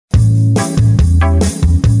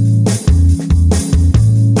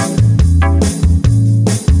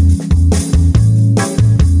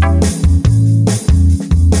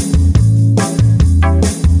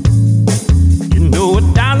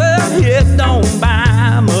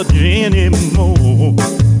much anymore.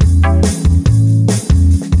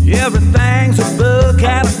 Everything's a buck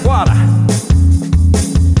and a quarter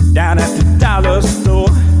down at the dollar store.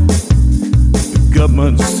 The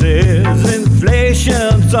government says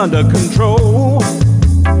inflation's under control.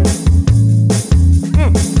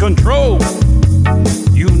 Control,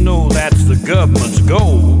 you know that's the government's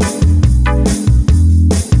goal.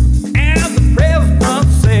 And the president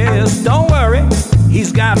says, don't worry,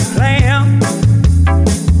 he's got a plan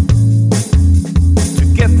to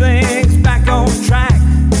get things back on track.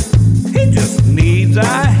 He just needs a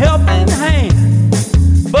helping hand.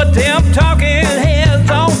 But them talking heads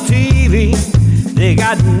on TV, they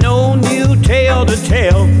got no new tale to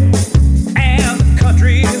tell. And the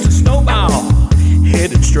country's a snowball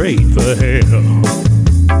headed straight for hell.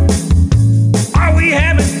 Are we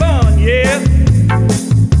having fun yet?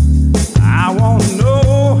 I wanna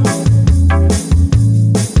know.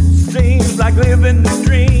 Seems like living the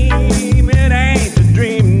dream, it ain't the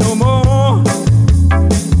dream no more.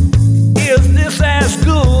 Is this as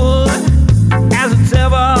good as it's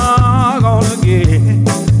ever gonna get?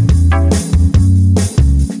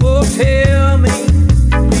 Oh, tell me,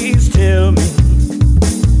 please tell me,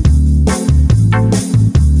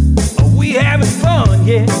 are we having fun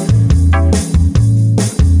yet?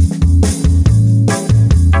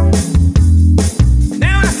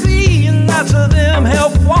 Now I see lots of them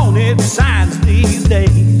help wanted signs these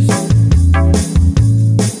days.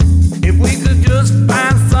 If we could just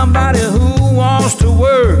find somebody who wants to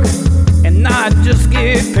work and not just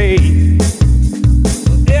get paid.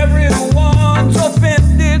 But everyone's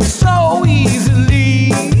offended so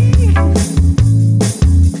easily.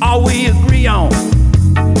 All we agree on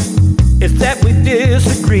is that we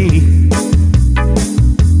disagree.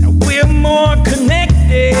 Now we're more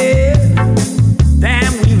connected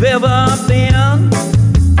than we've ever been.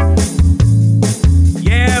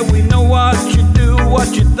 Yeah, we know what you do,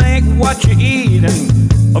 what you think, what you eat,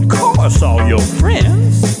 and of course all your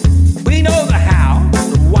friends. We know the how,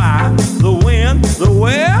 the why, the when, the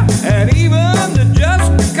where, and even the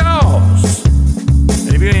just because.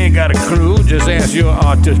 And if you ain't got a clue, just ask your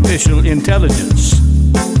artificial intelligence.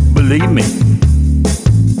 Believe me,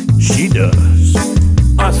 she does.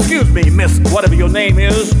 Excuse me, miss, whatever your name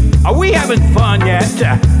is. Are we having fun yet?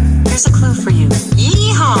 Here's a clue for you.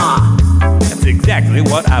 Yeehaw! That's exactly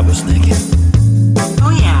what I was thinking.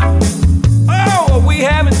 Oh, yeah. Oh, are we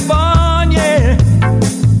having fun yet?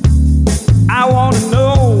 I want to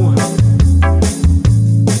know.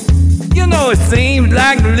 You know, it seems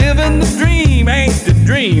like living the dream ain't the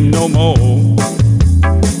dream no more.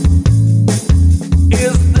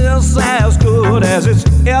 Is this as good as it's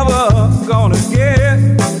ever gonna get?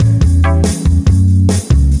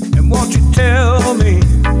 And won't you tell me?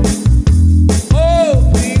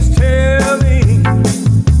 Oh, please tell me,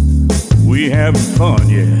 we having fun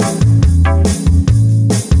yet?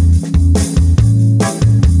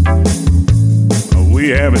 Are we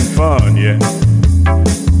having fun yet?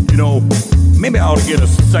 You know, maybe I ought to get a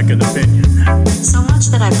second opinion. So much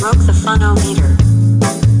that I broke the fun-o-meter.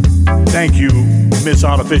 Thank you, Miss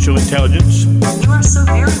Artificial Intelligence. You are so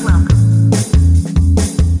very welcome.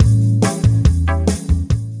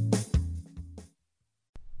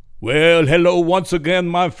 Well, hello once again,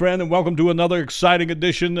 my friend, and welcome to another exciting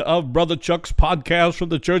edition of Brother Chuck's podcast from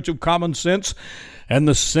the Church of Common Sense and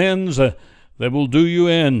the Sins that will do you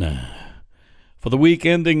in. For the week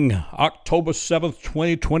ending October 7th,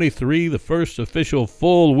 2023, the first official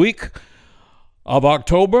full week of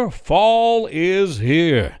October, fall is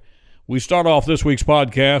here. We start off this week's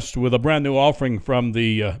podcast with a brand new offering from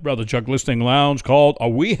the Brother Chuck Listening Lounge called Are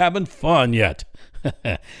We Having Fun Yet?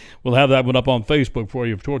 We'll have that one up on Facebook for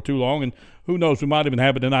you for too long, and who knows, we might even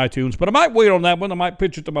have it in iTunes. But I might wait on that one. I might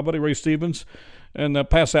pitch it to my buddy Ray Stevens and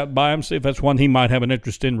pass that by him, see if that's one he might have an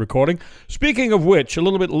interest in recording. Speaking of which, a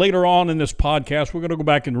little bit later on in this podcast, we're going to go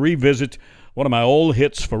back and revisit one of my old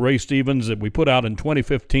hits for Ray Stevens that we put out in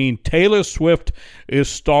 2015. Taylor Swift is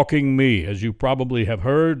Stalking Me, as you probably have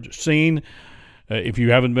heard, seen. If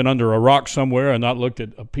you haven't been under a rock somewhere and not looked at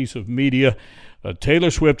a piece of media,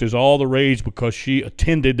 Taylor Swift is all the rage because she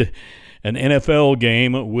attended an NFL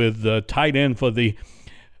game with tight end for the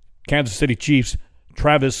Kansas City Chiefs,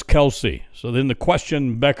 Travis Kelce. So then the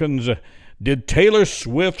question beckons, did Taylor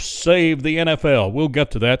Swift save the NFL? We'll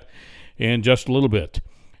get to that in just a little bit.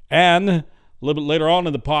 And a little bit later on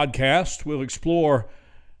in the podcast, we'll explore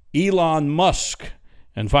Elon Musk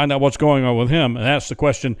and find out what's going on with him. And ask the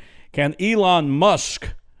question, can Elon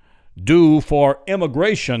Musk do for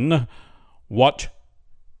immigration what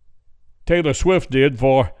Taylor Swift did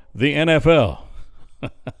for the NFL?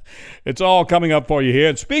 It's all coming up for you here.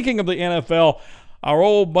 And speaking of the NFL, our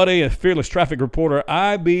old buddy, fearless traffic reporter,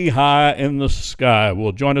 I.B. High in the Sky,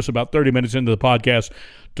 will join us about 30 minutes into the podcast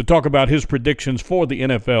to talk about his predictions for the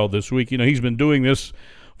NFL this week. You know, he's been doing this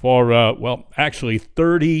for, actually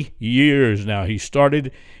 30 years now. He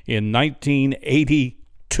started in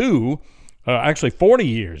 1982. Actually 40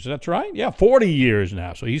 years. That's right. Yeah, 40 years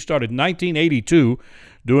now. So he started in 1982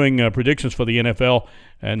 doing predictions for the NFL,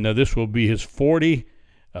 and this will be his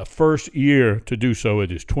 41st year to do so.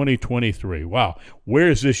 It is 2023. Wow. Where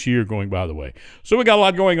is this year going, by the way? So we got a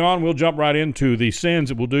lot going on. We'll jump right into the sins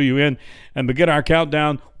that will do you in and begin our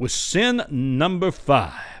countdown with sin number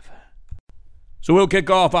 5. So we'll kick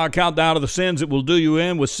off our countdown of the sins that will do you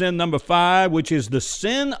in with sin number 5, which is the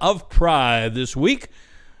sin of pride this week.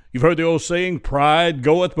 You've heard the old saying, pride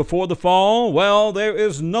goeth before the fall. Well, there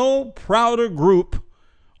is no prouder group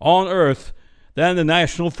on earth than the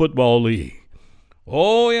National Football League.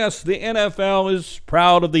 Oh, yes, the NFL is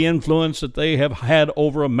proud of the influence that they have had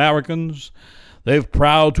over Americans. They're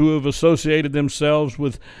proud to have associated themselves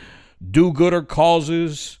with do-gooder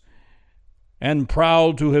causes and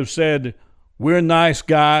proud to have said, we're nice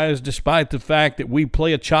guys, despite the fact that we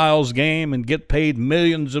play a child's game and get paid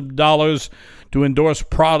millions of dollars to endorse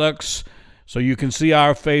products so you can see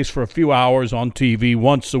our face for a few hours on TV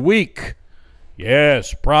once a week.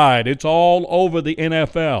 Yes, pride. It's all over the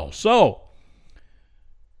NFL. So,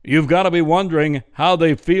 you've got to be wondering how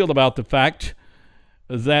they feel about the fact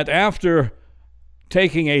that after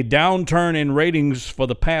taking a downturn in ratings for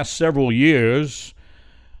the past several years,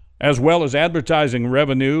 as well as advertising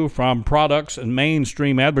revenue from products and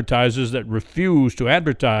mainstream advertisers that refuse to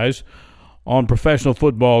advertise on professional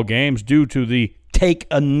football games due to the take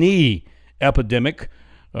a knee epidemic,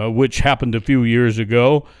 which happened a few years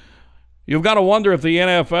ago. You've got to wonder if the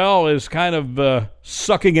NFL is kind of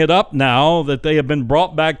sucking it up now that they have been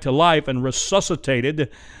brought back to life and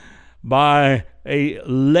resuscitated by a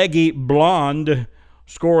leggy blonde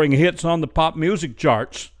scoring hits on the pop music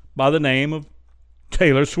charts by the name of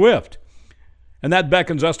Taylor Swift. And that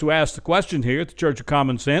beckons us to ask the question here at the Church of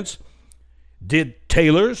Common Sense, did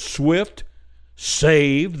Taylor Swift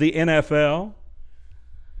save the NFL?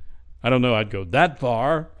 I don't know I'd go that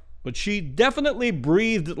far, but she definitely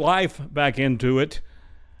breathed life back into it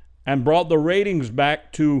and brought the ratings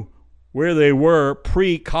back to where they were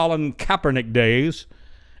pre-Colin Kaepernick days,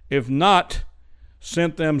 if not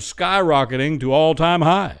sent them skyrocketing to all-time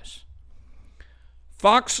highs.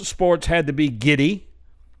 Fox Sports had to be giddy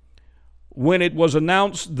when it was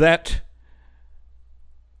announced that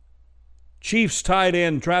Chiefs tight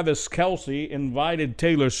end Travis Kelce invited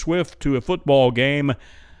Taylor Swift to a football game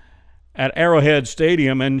at Arrowhead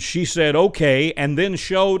Stadium, and she said okay, and then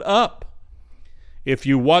showed up. If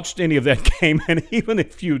you watched any of that game, and even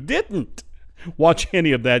if you didn't watch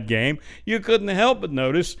any of that game, you couldn't help but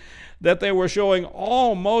notice that they were showing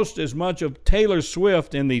almost as much of Taylor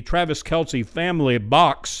Swift in the Travis Kelce family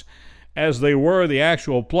box as they were the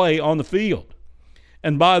actual play on the field.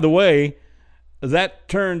 And by the way, that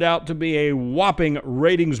turned out to be a whopping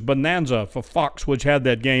ratings bonanza for Fox, which had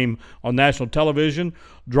that game on national television,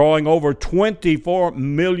 drawing over 24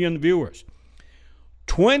 million viewers.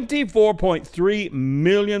 24.3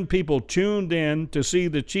 million people tuned in to see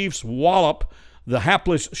the Chiefs wallop the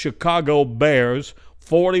hapless Chicago Bears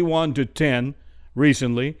 41-10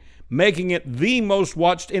 recently, making it the most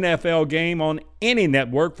watched NFL game on any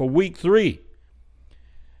network for Week 3.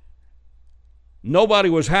 Nobody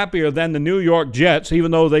was happier than the New York Jets,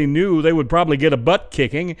 even though they knew they would probably get a butt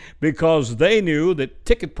kicking because they knew that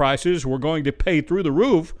ticket prices were going to pay through the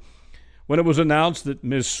roof when it was announced that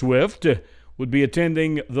Ms. Swift would be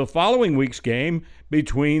attending the following week's game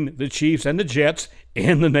between the Chiefs and the Jets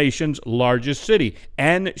in the nation's largest city.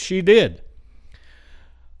 And she did.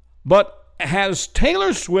 But has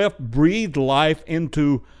Taylor Swift breathed life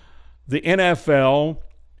into the NFL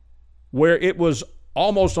where it was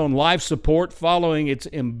almost on life support following its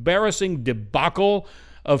embarrassing debacle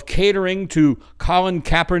of catering to Colin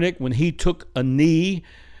Kaepernick when he took a knee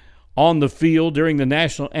on the field during the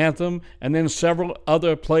national anthem, and then several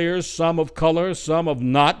other players, some of color, some of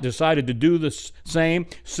not, decided to do the same,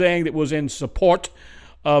 saying that it was in support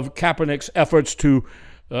of Kaepernick's efforts to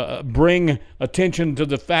bring attention to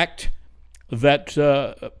the fact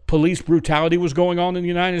that police brutality was going on in the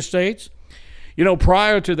United States. You know,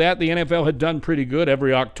 prior to that, the NFL had done pretty good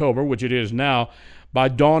every October, which it is now, by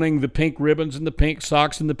donning the pink ribbons and the pink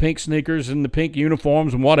socks and the pink sneakers and the pink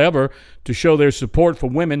uniforms and whatever to show their support for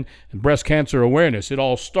women and breast cancer awareness. It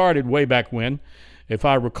all started way back when, if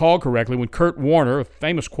I recall correctly, when Kurt Warner, a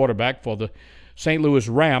famous quarterback for the St. Louis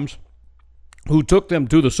Rams, who took them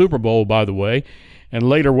to the Super Bowl, by the way, and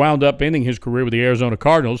later wound up ending his career with the Arizona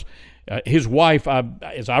Cardinals, His wife,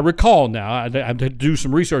 as I recall now, I had to do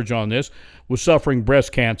some research on this, was suffering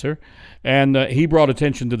breast cancer. And he brought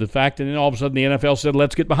attention to the fact, and then all of a sudden the NFL said,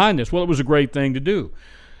 let's get behind this. Well, it was a great thing to do.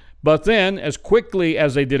 But then, as quickly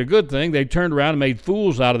as they did a good thing, they turned around and made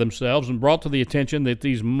fools out of themselves and brought to the attention that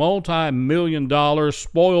these multi-million-dollar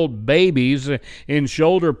spoiled babies in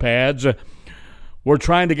shoulder pads were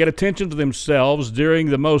trying to get attention to themselves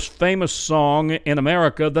during the most famous song in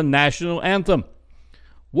America, the national anthem.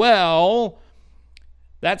 Well,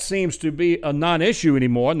 that seems to be a non-issue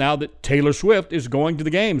anymore now that Taylor Swift is going to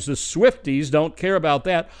the games. The Swifties don't care about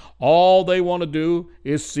that. All they want to do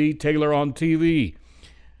is see Taylor on TV.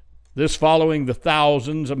 This following the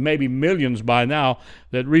thousands, maybe millions by now,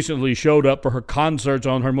 that recently showed up for her concerts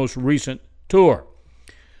on her most recent tour.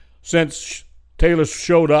 Since Taylor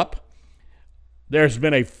showed up, there's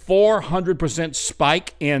been a 400%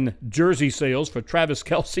 spike in jersey sales for Travis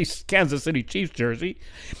Kelce's Kansas City Chiefs jersey.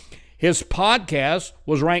 His podcast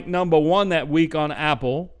was ranked number 1 that week on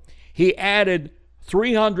Apple. He added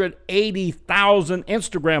 380,000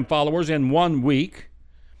 Instagram followers in 1 week.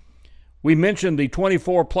 We mentioned the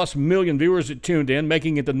 24-plus million viewers that tuned in,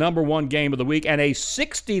 making it the number 1 game of the week, and a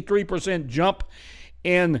 63% jump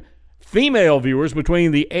in female viewers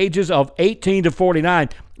between the ages of 18 to 49,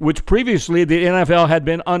 which previously the NFL had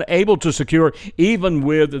been unable to secure, even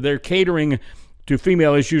with their catering to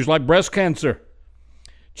female issues like breast cancer.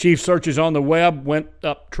 Chiefs searches on the web went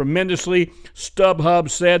up tremendously. StubHub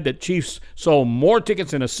said that Chiefs sold more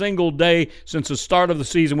tickets in a single day since the start of the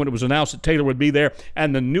season when it was announced that Taylor would be there.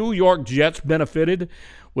 And the New York Jets benefited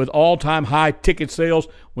with all-time high ticket sales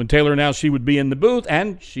when Taylor announced she would be in the booth,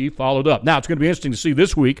 and she followed up. Now, it's going to be interesting to see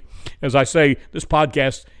this week. As I say, this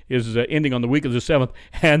podcast is ending on the week of the 7th,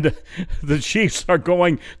 and the Chiefs are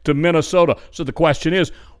going to Minnesota. So the question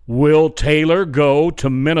is, will Taylor go to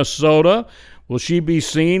Minnesota? Will she be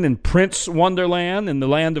seen in Prince Wonderland, in the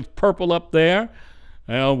land of purple up there?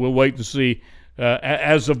 Well, we'll wait to see.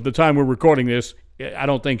 As of the time we're recording this, I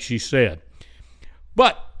don't think she said.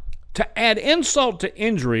 But to add insult to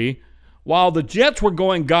injury, while the Jets were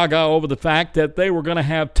going gaga over the fact that they were going to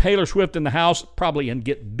have Taylor Swift in the house, probably and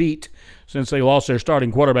get beat since they lost their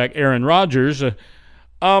starting quarterback, Aaron Rodgers,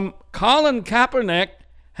 Colin Kaepernick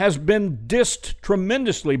has been dissed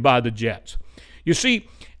tremendously by the Jets. You see,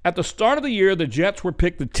 at the start of the year, the Jets were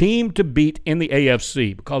picked the team to beat in the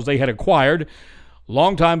AFC because they had acquired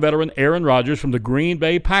longtime veteran Aaron Rodgers from the Green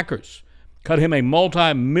Bay Packers. Cut him a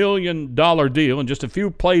multi-million-dollar deal, and just a few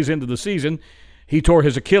plays into the season, he tore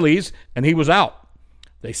his Achilles, and he was out.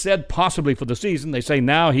 They said possibly for the season. They say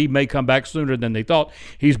now he may come back sooner than they thought.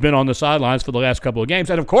 He's been on the sidelines for the last couple of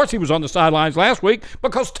games. And, of course, he was on the sidelines last week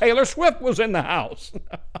because Taylor Swift was in the house.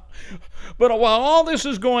 But while all this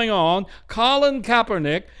is going on, Colin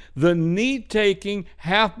Kaepernick, the knee-taking,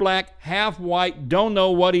 half-black, half-white, don't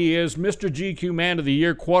know what he is, Mr. GQ Man of the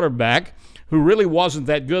Year quarterback, who really wasn't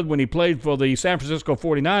that good when he played for the San Francisco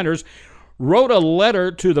 49ers, wrote a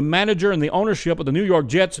letter to the manager and the ownership of the New York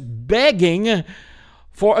Jets begging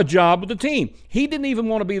for a job with the team. He didn't even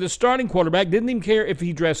want to be the starting quarterback, didn't even care if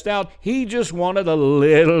he dressed out. He just wanted a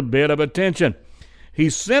little bit of attention. He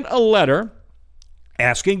sent a letter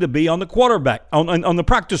asking to be on the quarterback, on the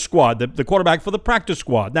practice squad, the quarterback for the practice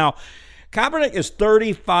squad. Now, Kaepernick is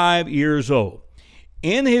 35 years old.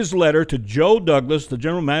 In his letter to Joe Douglas, the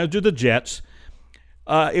general manager of the Jets,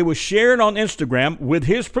 it was shared on Instagram with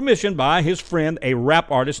his permission by his friend, a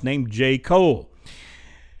rap artist named J. Cole.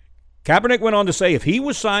 Kaepernick went on to say if he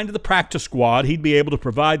was signed to the practice squad, he'd be able to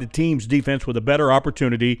provide the team's defense with a better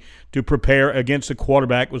opportunity to prepare against a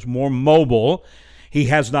quarterback who was more mobile. He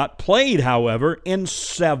has not played, however, in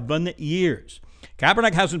 7 years.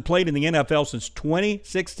 Kaepernick hasn't played in the NFL since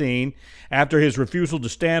 2016 after his refusal to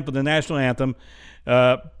stand for the national anthem,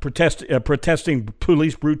 protesting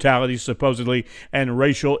police brutality, supposedly, and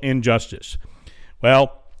racial injustice.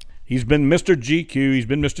 Well, he's been Mr. GQ. He's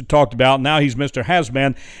been Mr. Talked About. Now he's Mr.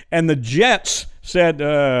 Has-Been. And the Jets said,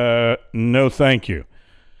 no thank you.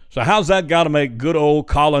 So how's that got to make good old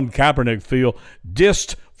Colin Kaepernick feel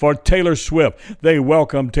dissed for Taylor Swift? They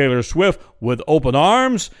welcome Taylor Swift with open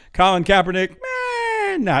arms. Colin Kaepernick,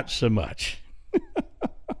 not so much.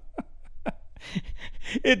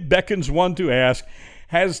 It beckons one to ask,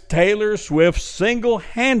 has Taylor Swift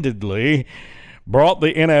single-handedly brought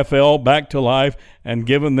the NFL back to life and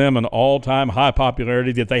given them an all-time high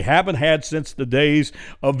popularity that they haven't had since the days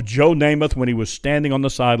of Joe Namath when he was standing on the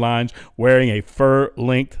sidelines wearing a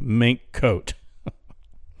fur-length mink coat?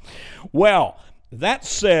 Well, that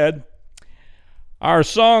said, our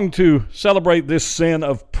song to celebrate this sin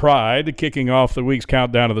of pride, kicking off the week's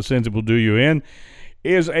countdown of the sins that will do you in,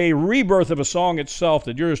 is a rebirth of a song itself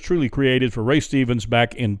that yours truly created for Ray Stevens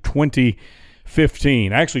back in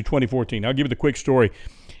 2015. Actually, 2014. I'll give you the quick story.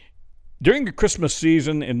 During the Christmas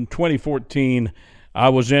season in 2014, I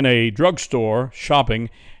was in a drugstore shopping,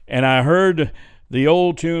 and I heard the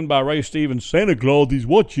old tune by Ray Stevens, Santa Claus is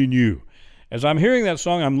watching you. As I'm hearing that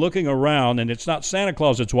song, I'm looking around, and it's not Santa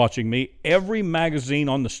Claus that's watching me. Every magazine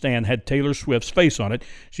on the stand had Taylor Swift's face on it.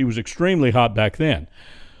 She was extremely hot back then.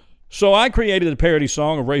 So I created a parody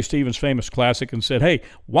song of Ray Stevens' famous classic and said, hey,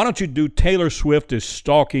 why don't you do Taylor Swift is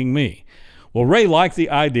Stalking Me? Well, Ray liked the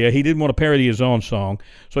idea. He didn't want to parody his own song,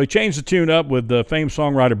 so he changed the tune up with the famed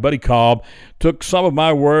songwriter Buddy Cobb, took some of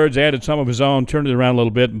my words, added some of his own, turned it around a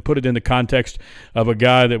little bit, and put it in the context of a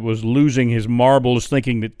guy that was losing his marbles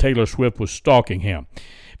thinking that Taylor Swift was stalking him.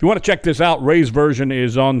 If you want to check this out, Ray's version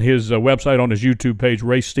is on his website, on his YouTube page,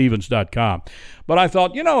 raystevens.com. But I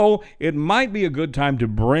thought, it might be a good time to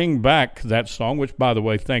bring back that song, which, by the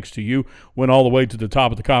way, thanks to you, went all the way to the top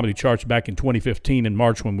of the comedy charts back in 2015 in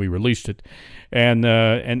March when we released it, and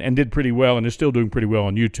did pretty well, and is still doing pretty well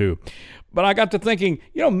on YouTube. But I got to thinking,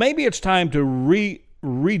 maybe it's time to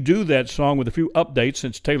redo that song with a few updates,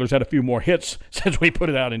 since Taylor's had a few more hits since we put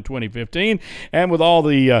it out in 2015, and with all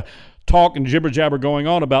the talk and jibber-jabber going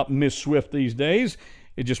on about Miss Swift these days,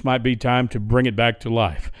 it just might be time to bring it back to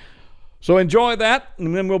life. So enjoy that,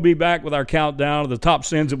 and then we'll be back with our countdown of the top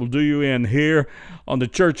sins that will do you in here on the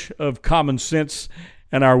Church of Common Sense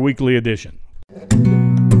and our weekly edition.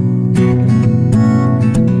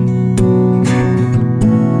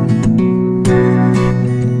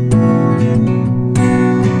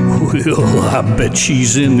 Well, I bet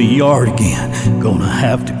she's in the yard again. Gonna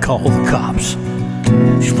have to call the cops.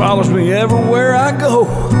 She follows me everywhere I go.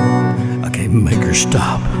 I can't make her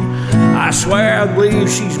stop. I swear I believe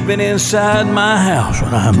she's been inside my house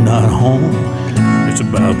when I'm not home. It's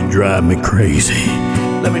about to drive me crazy.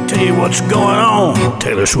 Let me tell you what's going on.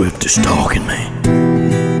 Taylor Swift is stalking me.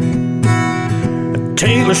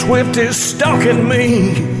 Taylor Swift is stalking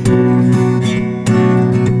me.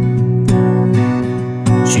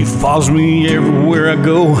 She follows me everywhere I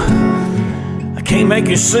go. I can't make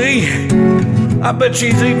you see. I bet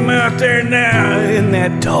she's even out there now in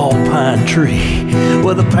that tall pine tree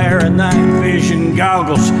with a pair of night vision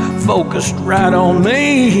goggles focused right on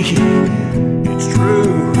me. It's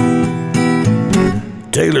true.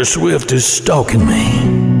 Taylor Swift is stalking me.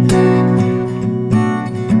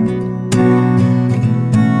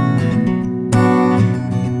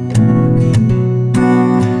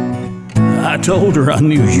 I told her I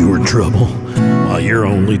knew you were trouble while you're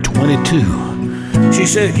only 22. She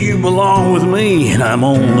said you belong with me, and I'm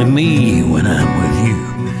only me when I'm with you.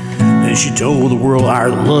 Then she told the world our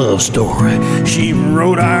love story. She even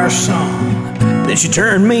wrote our song. Then she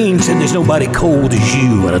turned mean and said there's nobody cold as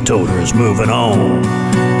you, and I told her it's moving on.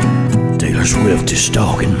 Taylor Swift is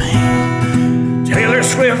stalking me. Taylor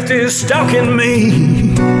Swift is stalking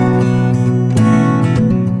me.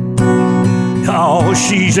 Oh,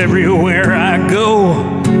 she's everywhere I go,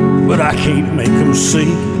 but I can't make them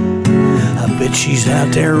see. I bet she's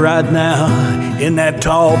out there right now in that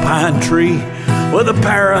tall pine tree with a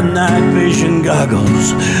pair of night vision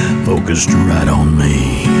goggles focused right on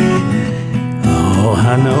me. Oh,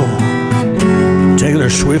 I know Taylor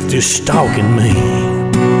Swift is stalking me.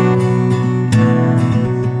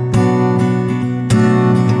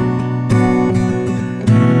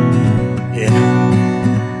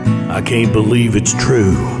 I can't believe it's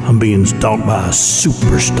true. I'm being stalked by a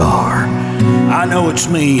superstar. I know it's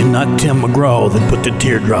me and not Tim McGraw that put the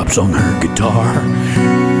teardrops on her guitar.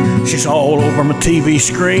 She's all over my TV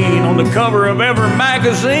screen, on the cover of every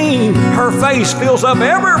magazine. Her face fills up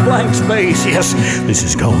every blank space. Yes, this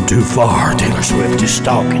has gone too far. Taylor Swift is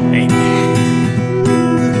stalking me.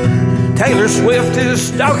 Taylor Swift is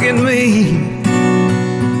stalking me.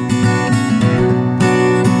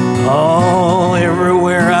 Oh,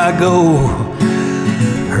 everywhere I go,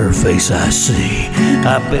 her face I see.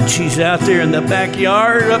 I bet she's out there in the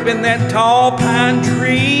backyard, up in that tall pine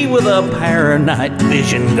tree with a pair of night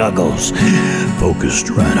vision goggles focused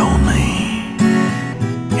right on me.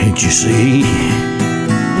 Can't you see?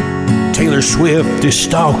 Taylor Swift is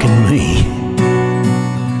stalking me.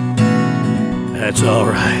 That's all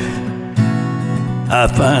right. I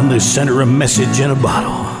finally sent her a message in a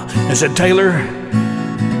bottle. I said, Taylor,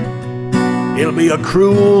 it'll be a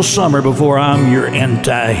cruel summer before I'm your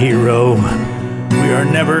anti-hero. We are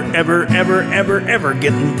never, ever, ever, ever, ever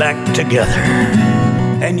getting back together.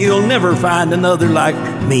 And you'll never find another like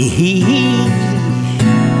me.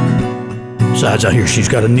 Besides, I hear she's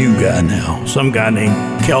got a new guy now. Some guy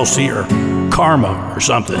named Kelsey or Karma or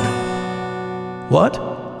something. What?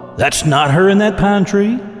 That's not her in that pine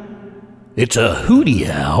tree. It's a hooty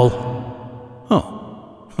owl.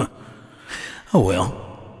 Oh. Oh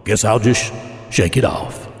well, guess I'll just shake it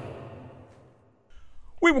off.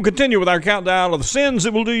 We will continue with our countdown of the sins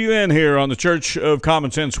that will do you in here on the Church of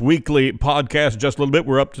Common Sense weekly podcast. Just a little bit.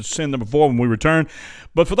 We're up to sin number 4 when we return.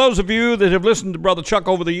 But for those of you that have listened to Brother Chuck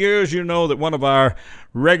over the years, you know that one of our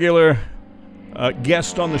regular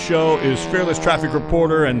guests on the show is fearless traffic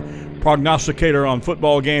reporter and prognosticator on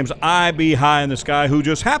football games, I.B. High in the Sky, who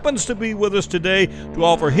just happens to be with us today to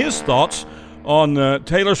offer his thoughts on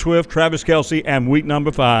Taylor Swift, Travis Kelce, and week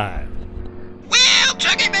number 5. Well,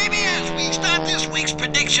 Chucky, baby, as we start this week's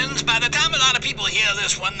predictions, by the time a lot of people hear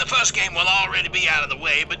this one, the first game will already be out of the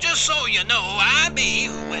way. But just so you know, IB,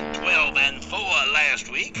 who went 12-4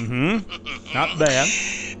 last week, Not bad.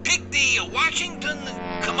 picked the Washington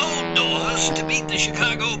Commodores to beat the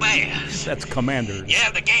Chicago Bears. That's Commanders.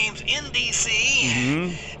 Yeah, the game's in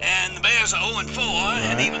D.C., and the Bears are 0-4,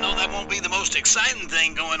 and even though that won't be the most exciting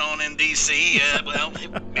thing going on in D.C., well,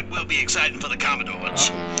 it will be exciting for the Commodores.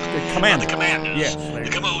 The Commanders. The Commanders. Yes. The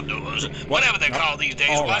Commodores. Whatever they're called these days.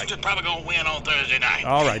 All right. Washington's probably going to win on Thursday night.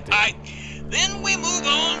 All right, then. All right. Then we move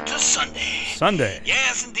on to Sunday. Sunday.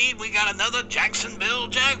 Yes, indeed, we got another Jacksonville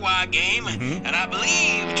Jaguar game, and I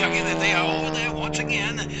believe, Chucky, that they are over there once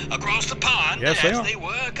again across the pond, Yes, as they they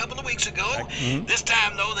were a couple of weeks ago. This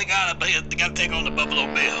time, though, they got to take on the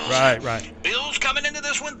Buffalo Bills. Right. Bills coming into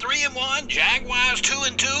this one 3-1, Jaguars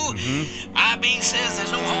 2-2. IB says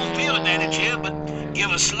there's no home field advantage here, but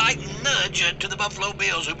give a slight nudge to the Buffalo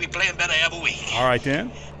Bills, who'll be playing better every week. All right,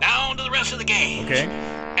 then. Now on to the rest of the game. Okay.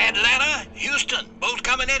 Atlanta, Houston, both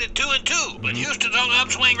coming in at 2-2, but Houston's on the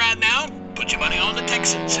upswing right now. Put your money on the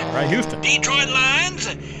Texans. All right, Houston. Detroit Lions,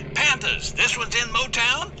 Panthers. This one's in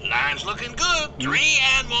Motown. Lions looking good.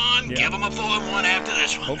 3-1. Yeah. Give them a 4-1 after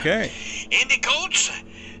this one. Okay. Indy Colts,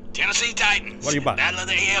 Tennessee Titans. What do you buy? Battle of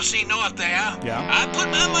the AFC North there. Yeah. I put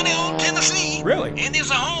my money on Tennessee. Really? Indy's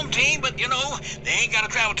a home team, but, you know, they ain't got to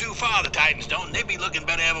travel too far, the Titans don't. They be looking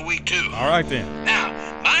better every week, too. All right, then. Now,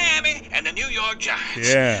 Miami and the New York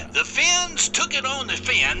Giants. Yeah. The Finns took it on the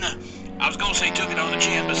fin. I was going to say took it on the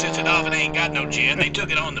chin, but since the Dolphin ain't got no chin, they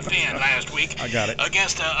took it on the fin last week. I got it.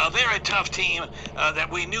 Against a very tough team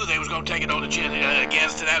that we knew they was going to take it on the chin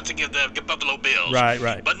against, and that's against the Buffalo Bills.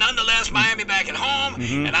 Right. But nonetheless, Miami back at home,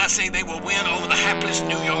 and I say they will win over the hapless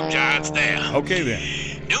New York Giants there. Okay,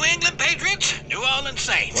 then. New England Patriots, New Orleans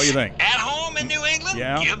Saints. What do you think? At home in New England,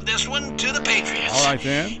 Yeah. give this one to the Patriots. All right,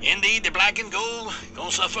 then. Indeed, the black and gold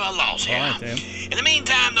gonna suffer a loss here. All right, then. In the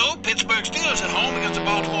meantime, though, Pittsburgh Steelers at home against the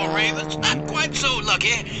Baltimore Ravens. Not quite so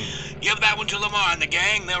lucky. Give that one to Lamar and the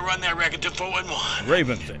gang. They'll run their record to 4-1.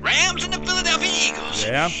 Ravens, then. Rams and the Philadelphia Eagles.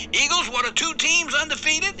 Yeah. Eagles, one of 2 teams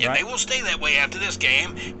undefeated, and Right. they will stay that way after this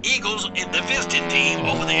game. Eagles, the visiting team,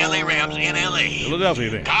 over the LA Rams in LA. Philadelphia,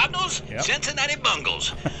 then. Cardinals, Yep. Cincinnati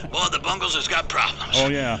Bungles. Boy, the Bungles has got problems. Oh,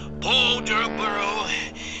 yeah. Poor old Joe Burrow,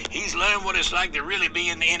 he's learned what it's like to really be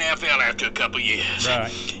in the NFL after a couple years.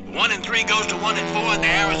 Right. 1-3 goes to 1-4, and the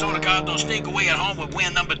Arizona Cardinals sneak away at home with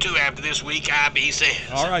win number 2 after this week, IB says.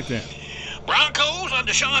 All right, then. Broncos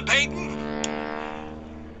under Sean Payton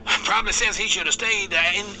probably says he should have stayed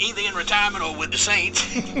either in retirement or with the Saints.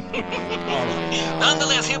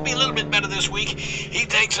 Nonetheless, he'll be a little bit better this week. He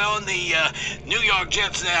takes on the New York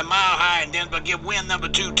Jets there, Mile High in Denver, give win number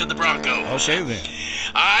 2 to the Broncos. Okay, then.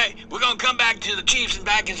 All right, we're going to come back to the Chiefs and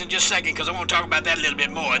Vikings in just a second because I want to talk about that a little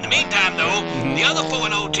bit more. In the meantime, though, the other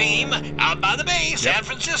 4-0 team out by the bay, San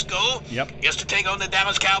Francisco, gets to take on the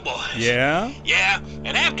Dallas Cowboys. Yeah. Yeah,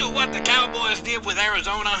 and after what the Cowboys did with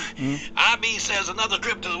Arizona, IB says another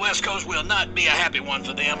trip to the West Coast will not be a happy one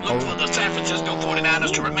for them. Look for the San Francisco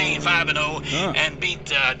 49ers to remain 5-0 and beat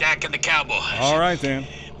Dak and the Cowboys. All right, then.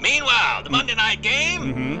 Meanwhile, the Monday night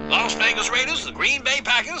game, Las Vegas Raiders, the Green Bay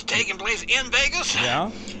Packers, taking place in Vegas. Yeah.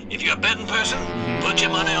 If you're a betting person, put your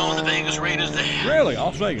money on the Vegas Raiders there. Really?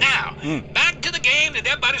 Las Vegas? Now, back to the game that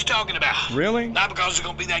everybody's talking about. Really? Not because it's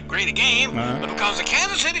going to be that great a game, but because the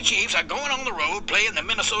Kansas City Chiefs are going on the road playing the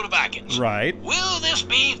Minnesota Vikings. Right. Will this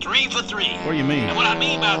be 3 for 3? What do you mean? And what I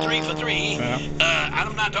mean by 3 for 3,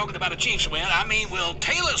 I'm not talking about a Chiefs win. I mean, will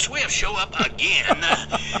Taylor Swift show up again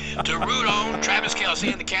to root on Travis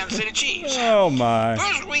Kelce and the Kansas City Chiefs? Oh, my.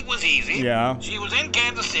 First week was easy. Yeah. She was in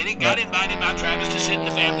Kansas City, got invited by Travis to sit in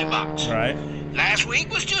the family box. Right. Last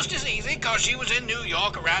week was just as easy because she was in New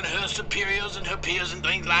York around her superiors and her peers and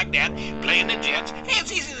things like that, playing the Jets.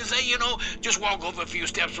 It's easy to say, just walk over a few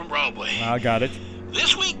steps from Broadway. I got it.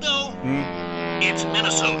 This week, though, it's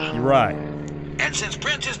Minnesota. You're right. And since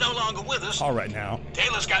Prince is no longer with us, All right, now.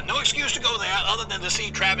 Taylor's got no excuse to go there other than to see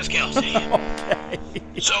Travis Kelce. Okay.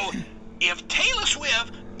 So, if Taylor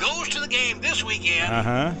Swift goes to the game this weekend,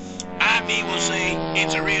 Uh-huh. IB will say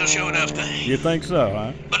it's a real show enough thing. You think so,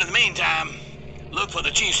 huh? But in the meantime, look for the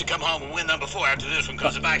Chiefs to come home and win number 4 after this one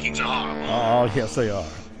because the Vikings are horrible. Oh, yes, they are.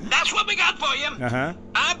 That's what we got for you. Uh-huh.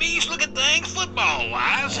 IB's look at things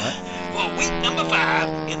football-wise for week number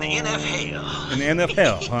 5 in the NFL. In the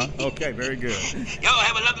NFL, huh? Okay, very good. Y'all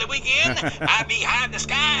have a lovely weekend. IB high in the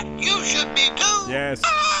sky. You should be too. Yes.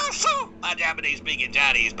 Also, my Japanese speaking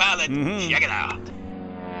Chinese pilot. Check it out.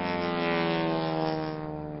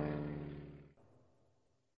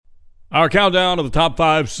 Our countdown of the top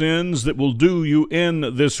 5 sins that will do you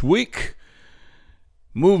in this week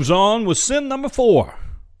moves on with sin number 4,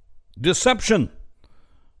 deception,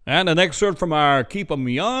 and an excerpt from our Keep 'em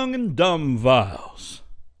Young and Dumb files.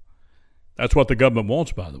 That's what the government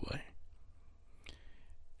wants, by the way.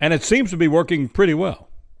 And it seems to be working pretty well.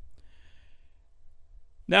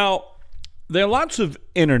 Now, there are lots of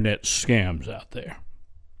internet scams out there.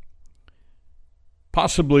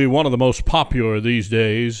 Possibly one of the most popular these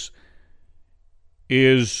days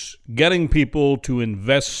is getting people to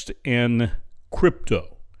invest in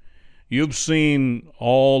crypto. You've seen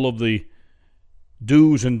all of the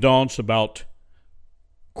do's and don'ts about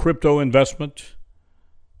crypto investment,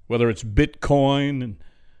 whether it's Bitcoin and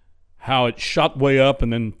how it shot way up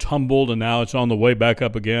and then tumbled and now it's on the way back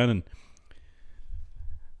up again. And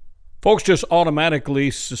folks just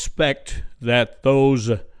automatically suspect that those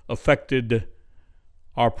affected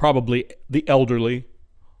are probably the elderly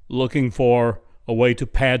looking for a way to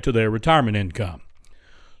pad to their retirement income.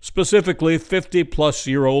 Specifically,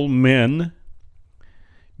 50-plus-year-old men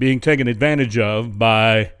being taken advantage of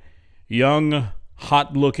by young,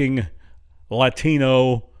 hot-looking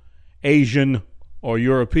Latino, Asian, or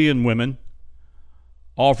European women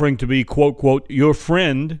offering to be, quote, quote, your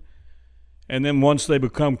friend. And then once they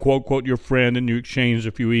become, quote, quote, your friend and you exchange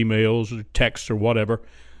a few emails or texts or whatever,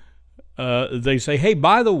 they say, hey,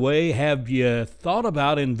 by the way, have you thought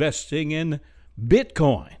about investing in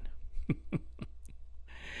Bitcoin?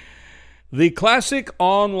 The classic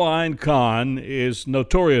online con is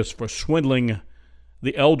notorious for swindling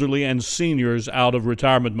the elderly and seniors out of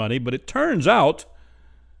retirement money, but it turns out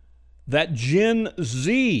that Gen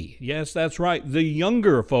Z, yes, that's right, the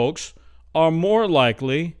younger folks, are more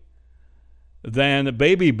likely than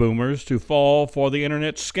baby boomers to fall for the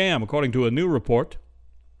internet scam, according to a new report.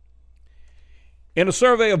 In a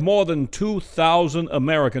survey of more than 2,000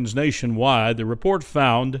 Americans nationwide, the report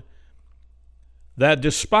found that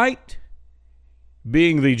despite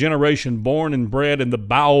being the generation born and bred in the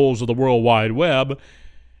bowels of the World Wide Web,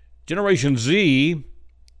 Generation Z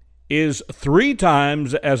is 3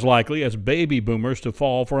 times as likely as baby boomers to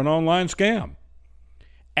fall for an online scam,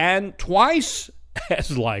 and twice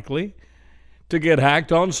as likely to get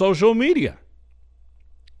hacked on social media.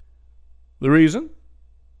 The reason?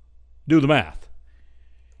 Do the math.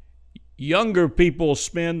 Younger people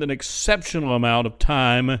spend an exceptional amount of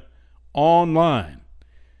time online,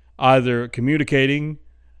 either communicating,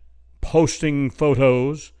 posting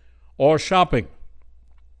photos, or shopping.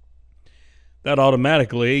 That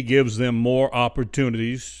automatically gives them more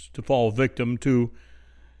opportunities to fall victim to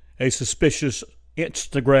a suspicious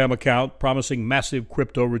Instagram account promising massive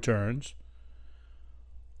crypto returns,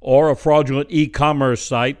 or a fraudulent e-commerce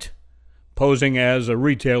site posing as a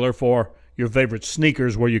retailer for your favorite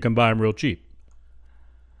sneakers where you can buy them real cheap.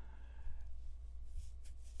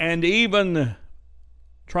 And even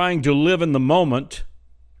trying to live in the moment,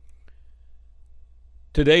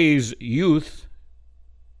 today's youth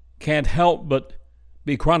can't help but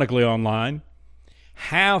be chronically online.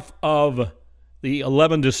 Half of the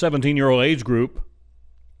 11 to 17-year-old age group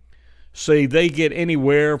say they get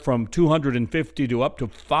anywhere from 250 to up to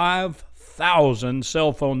 5,000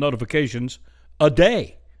 cell phone notifications a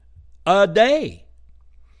day. A day.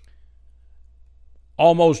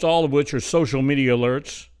 Almost all of which are social media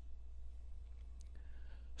alerts.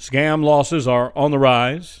 Scam losses are on the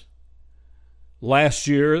rise. Last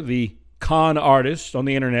year, the con artists on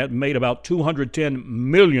the internet made about $210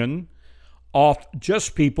 million off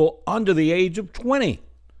just people under the age of 20.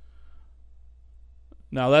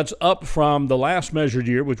 Now, that's up from the last measured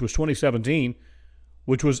year, which was 2017,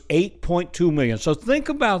 which was $8.2 million. So think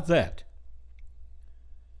about that.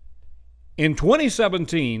 In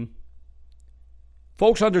 2017,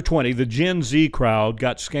 folks under 20, the Gen Z crowd,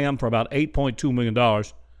 got scammed for about $8.2 million.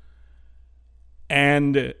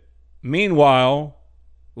 And meanwhile,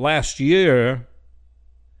 last year,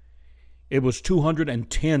 it was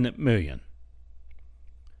 $210 million.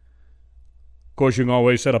 Of course, you can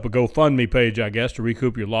always set up a GoFundMe page, I guess, to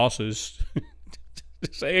recoup your losses.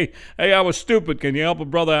 Say, hey, I was stupid. Can you help a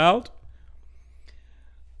brother out?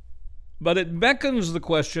 But it beckons the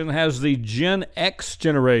question, has the Gen X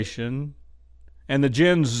generation and the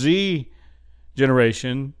Gen Z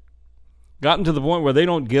generation gotten to the point where they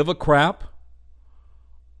don't give a crap?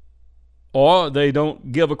 Or they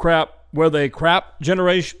don't give a crap where they crap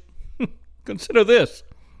generation? Consider this.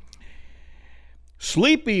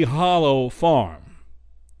 Sleepy Hollow Farm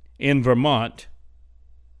in Vermont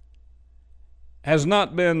has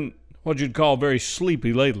not been what you'd call very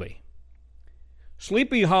sleepy lately.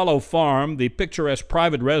 Sleepy Hollow Farm, the picturesque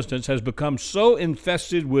private residence, has become so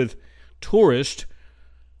infested with tourists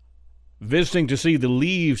visiting to see the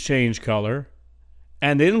leaves change color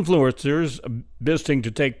and influencers visiting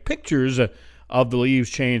to take pictures of the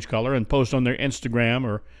leaves change color and post on their Instagram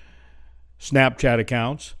or Snapchat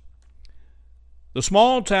accounts. The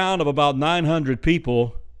small town of about 900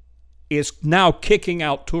 people is now kicking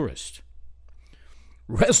out tourists.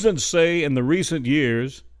 Residents say in the recent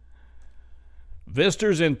years,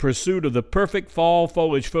 visitors in pursuit of the perfect fall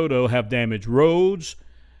foliage photo have damaged roads,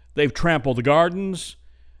 they've trampled the gardens,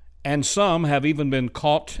 and some have even been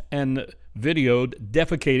caught and videoed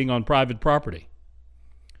defecating on private property.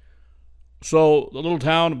 So the little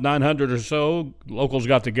town of 900 or so, locals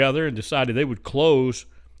got together and decided they would close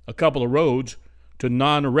a couple of roads to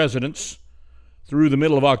non-residents through the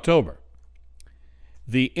middle of October.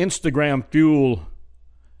 The Instagram fuel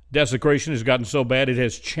desecration has gotten so bad it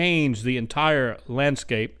has changed the entire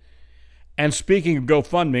landscape. And speaking of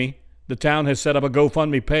GoFundMe, the town has set up a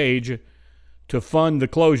GoFundMe page to fund the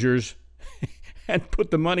closures and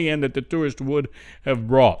put the money in that the tourists would have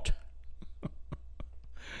brought.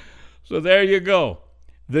 So there you go.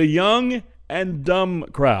 The young and dumb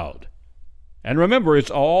crowd. And remember,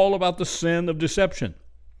 it's all about the sin of deception.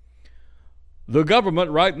 The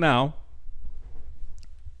government right now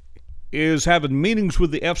is having meetings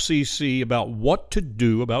with the FCC about what to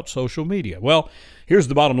do about social media. Well, here's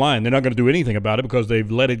the bottom line. They're not going to do anything about it because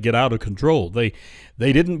they've let it get out of control. They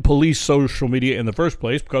didn't police social media in the first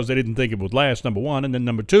place because they didn't think it would last, number one. And then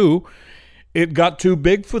number two, it got too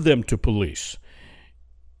big for them to police.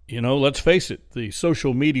 You know, let's face it, the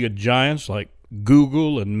social media giants like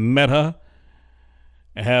Google and Meta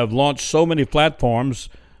have launched so many platforms.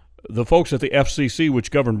 The folks at the FCC,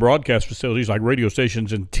 which govern broadcast facilities like radio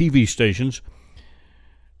stations and TV stations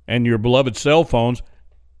and your beloved cell phones,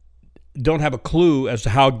 don't have a clue as to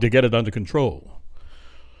how to get it under control.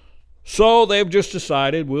 So they've just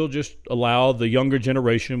decided we'll just allow the younger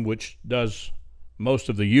generation, which does most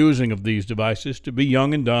of the using of these devices, to be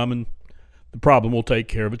young and dumb, and the problem will take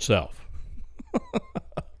care of itself.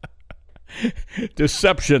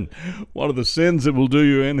 Deception, one of the sins that will do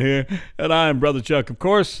you in here. And I am Brother Chuck, of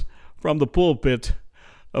course, from the pulpit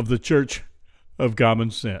of the Church of Common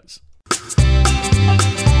Sense.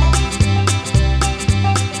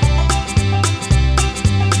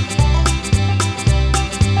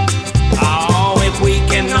 Oh, if we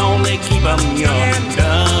can only keep them young and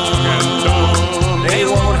dumb, they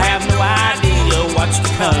won't have no idea what's to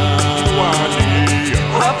come.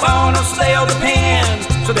 Up on us they'll depend,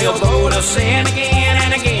 so they'll vote us in again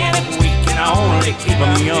and again. If we can only keep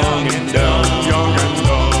them young and dumb, young and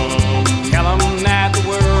dumb. Tell them that the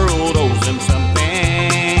world owes them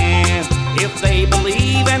something if they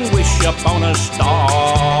believe and wish upon a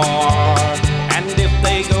star. And if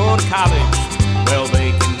they go to college, well,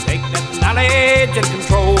 they can take that knowledge and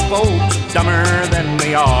control folks dumber than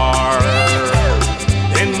they are.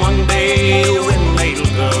 Then one day when they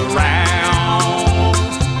look around,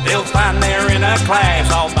 they'll find they're in a class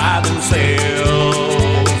all by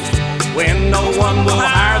themselves. When no one will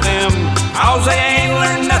hire them, 'cause they ain't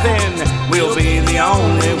learned nothing, we'll be the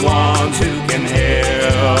only ones who can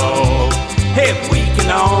help. If we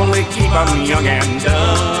can only keep them young and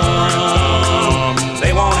dumb,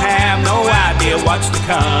 they won't have no idea what's to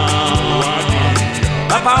come.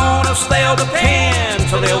 Upon us they'll depend,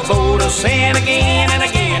 so they'll vote us in again and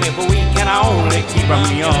again. If we can only keep them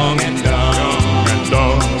young and dumb. Young and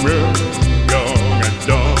dumb, yeah. Young and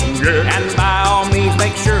dumb, yeah. And by all means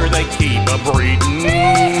make sure they keep a breeding.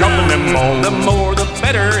 Jumping them bones. The more the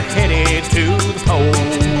better, headed to the pole.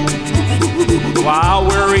 While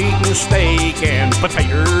we're eating steak and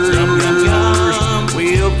potatoes, yum, yum, yum,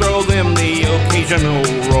 we'll throw them the occasional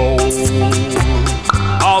roll.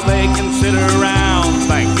 All they can sit around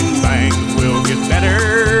thinking things will get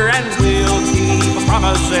better, and we'll keep a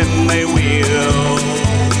promise and they will.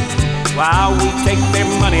 While we take their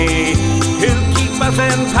money to keep us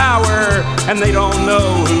in power, and they don't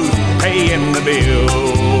know who's paying the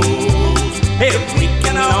bills. If we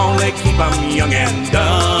can only keep them young and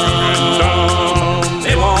dumb,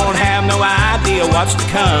 they won't have no idea what's to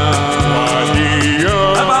come.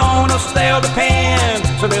 Upon us they'll depend,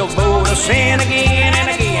 so they'll vote us sin again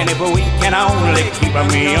and again. If we can only keep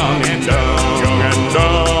them young and dumb. Young and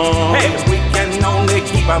dumb. Hey, if we can only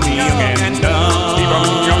keep them young and dumb. Keep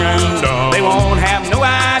 'em young and dumb. They won't have no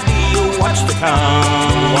idea what's to come.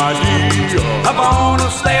 No idea. Upon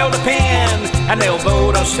us they'll depend, and they'll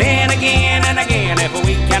vote us in again and again. If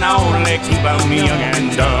we can only keep them young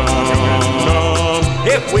and dumb.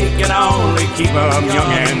 If we can only keep them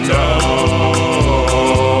young and dumb.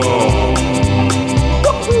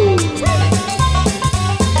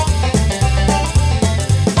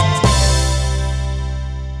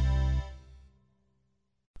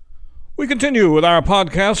 We continue with our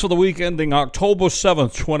podcast for the week ending October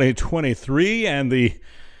 7th, 2023, and the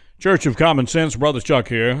Church of Common Sense, Brother Chuck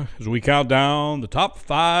here, as we count down the top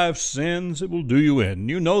 5 sins that will do you in.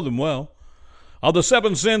 You know them well. Of the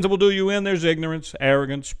 7 sins that will do you in, there's ignorance,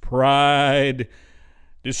 arrogance, pride,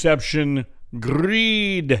 deception,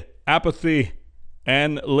 greed, apathy,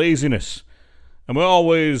 and laziness. And we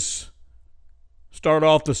always start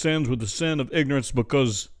off the sins with the sin of ignorance,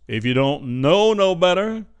 because if you don't know no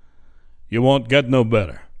better, you won't get no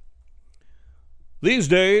better. These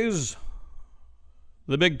days,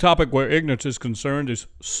 the big topic where ignorance is concerned is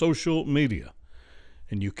social media.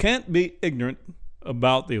 And you can't be ignorant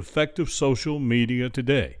about the effect of social media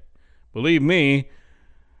today. Believe me,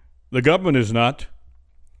 the government is not.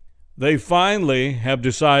 They finally have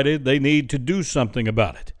decided they need to do something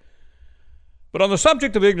about it. But on the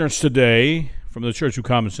subject of ignorance today, from the Church of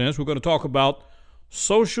Common Sense, we're going to talk about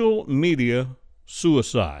social media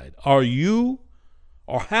suicide. Are you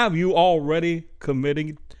or have you already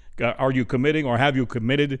committing? Are you committing or have you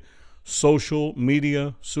committed social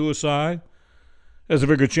media suicide? There's a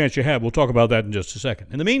very good chance you have. We'll talk about that in just a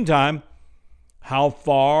second. In the meantime, how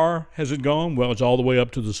far has it gone? Well, it's all the way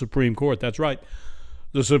up to the Supreme Court. That's right.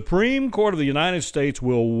 The Supreme Court of the United States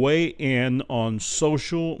will weigh in on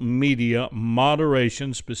social media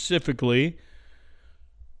moderation, specifically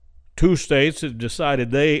 2 states have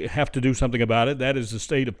decided they have to do something about it. That is the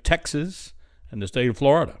state of Texas and the state of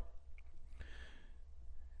Florida.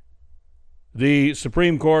 The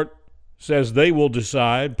Supreme Court says they will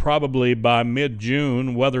decide probably by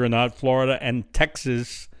mid-June whether or not Florida and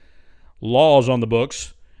Texas laws on the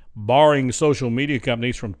books barring social media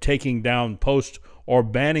companies from taking down posts or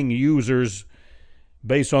banning users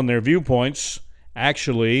based on their viewpoints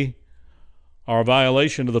actually are a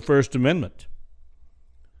violation of the First Amendment.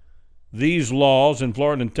 These laws in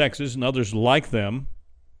Florida and Texas and others like them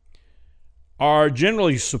are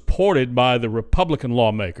generally supported by the Republican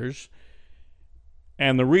lawmakers.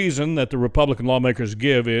 And the reason that the Republican lawmakers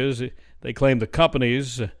give is they claim the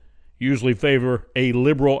companies usually favor a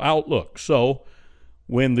liberal outlook. So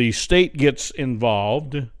when the state gets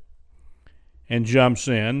involved and jumps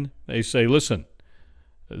in, they say, listen,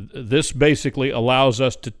 this basically allows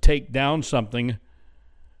us to take down something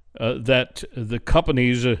that the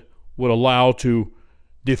companies would allow to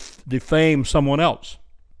defame someone else.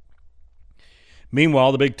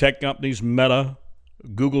 Meanwhile, the big tech companies, Meta,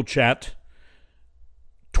 Google Chat,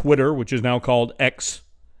 Twitter, which is now called X,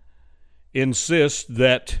 insist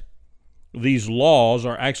that these laws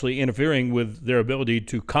are actually interfering with their ability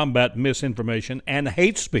to combat misinformation and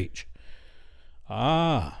hate speech.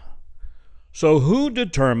 So who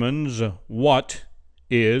determines what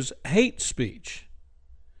is hate speech?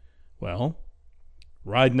 Well,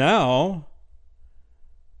 right now,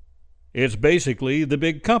 it's basically the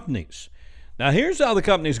big companies. Now, here's how the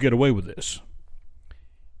companies get away with this.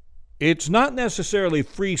 It's not necessarily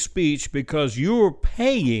free speech because you're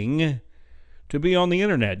paying to be on the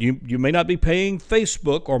internet. You may not be paying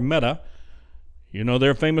Facebook or Meta. You know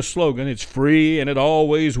their famous slogan, it's free and it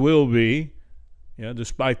always will be.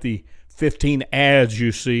 Despite the 15 ads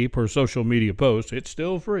you see per social media post, it's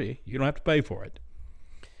still free. You don't have to pay for it.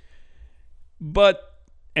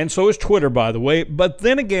 And so is Twitter, by the way. But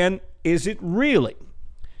then again, is it really?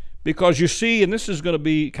 Because you see, and this is going to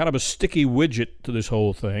be kind of a sticky widget to this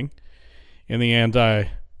whole thing in the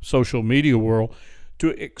anti-social media world,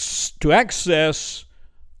 to access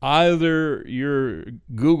either your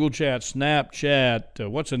Google Chat, Snapchat,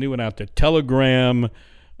 what's the new one out there, Telegram,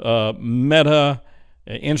 Meta,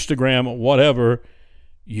 Instagram, whatever,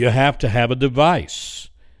 you have to have a device.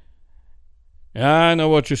 I know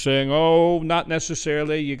what you're saying. Oh, not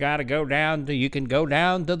necessarily. You can go down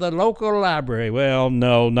to the local library. Well,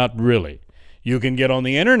 no, not really. You can get on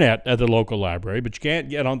the internet at the local library, but you can't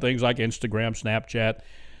get on things like Instagram, Snapchat,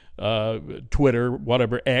 Twitter,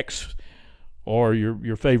 whatever, X, or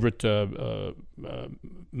your favorite Facebook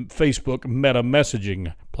Meta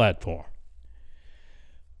messaging platform.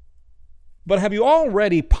 But have you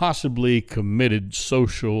already possibly committed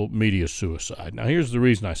social media suicide? Now, here's the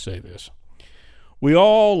reason I say this. We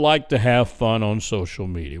all like to have fun on social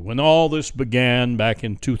media. When all this began back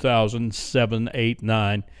in 2007, 8,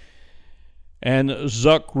 9, and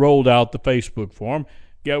Zuck rolled out the Facebook for him,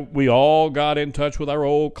 we all got in touch with our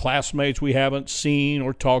old classmates we haven't seen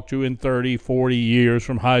or talked to in 30, 40 years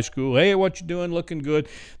from high school. Hey, what you doing? Looking good.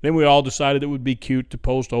 Then we all decided it would be cute to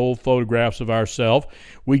post old photographs of ourselves.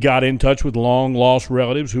 We got in touch with long-lost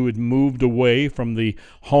relatives who had moved away from the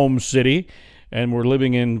home city and were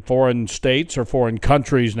living in foreign states or foreign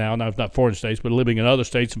countries now. No, not foreign states, but living in other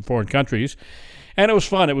states and foreign countries. And it was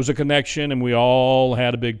fun. It was a connection, and we all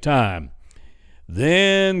had a big time.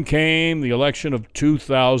 Then came the election of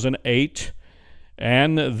 2008,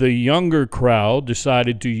 and the younger crowd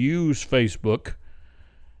decided to use Facebook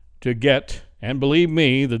to get, and believe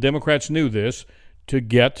me, the Democrats knew this, to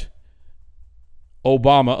get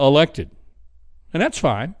Obama elected. And that's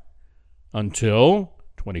fine until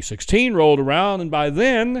 2016 rolled around, and by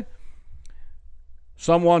then,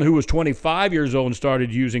 someone who was 25 years old and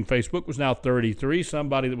started using Facebook was now 33.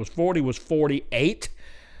 Somebody that was 40 was 48.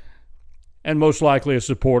 And most likely a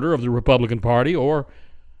supporter of the Republican Party or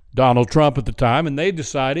Donald Trump at the time, and they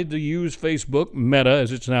decided to use Facebook, Meta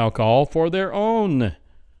as it's now called, for their own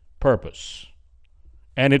purpose.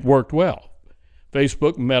 And it worked well.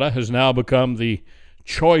 Facebook, Meta, has now become the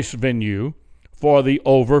choice venue for the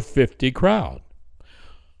over 50 crowd.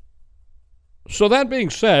 So that being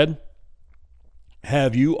said,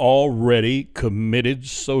 have you already committed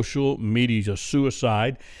social media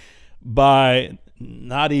suicide by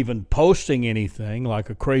not even posting anything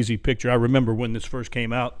like a crazy picture? I remember when this first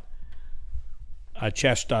came out, I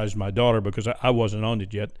chastised my daughter because I wasn't on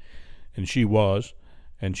it yet, and she was,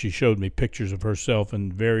 and she showed me pictures of herself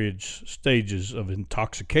in various stages of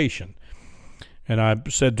intoxication. And I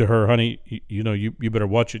said to her, honey, you better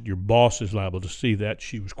watch it. Your boss is liable to see that.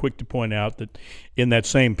 She was quick to point out that in that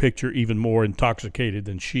same picture, even more intoxicated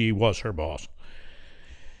than she was her boss.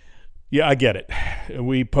 Yeah, I get it.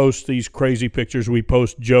 We post these crazy pictures. We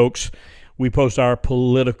post jokes. We post our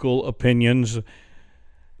political opinions.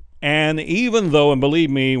 And even though, and believe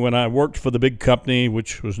me, when I worked for the big company,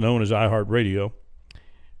 which was known as iHeartRadio,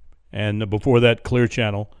 and before that Clear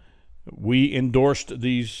Channel, we endorsed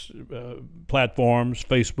these platforms,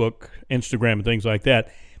 Facebook, Instagram, and things like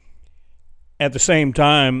that. At the same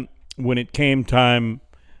time, when it came time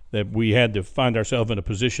that we had to find ourselves in a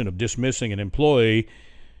position of dismissing an employee,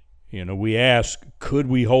 we asked, could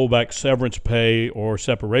we hold back severance pay or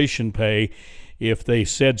separation pay if they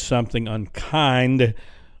said something unkind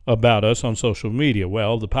about us on social media?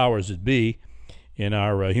 Well, the powers that be in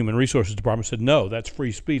our Human Resources Department said, no, that's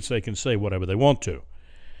free speech. They can say whatever they want to.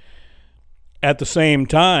 At the same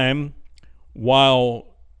time, while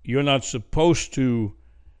you're not supposed to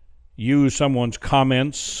use someone's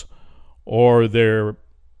comments or their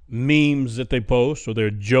memes that they post or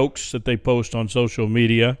their jokes that they post on social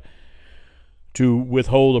media to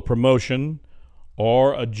withhold a promotion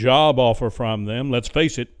or a job offer from them, let's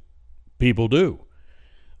face it, people do.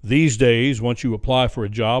 These days, once you apply for a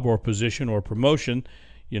job or a position or a promotion,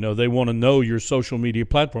 they want to know your social media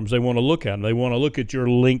platforms. They want to look at them. They want to look at your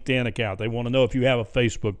LinkedIn account. They want to know if you have a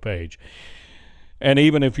Facebook page. And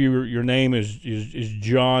even if your name is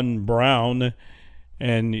John Brown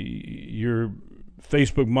and your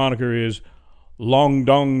Facebook moniker is Long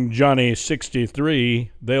Dong Johnny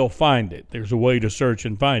 63, they'll find it. There's a way to search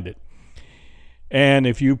and find it. And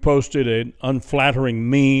if you posted an unflattering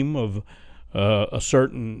meme of a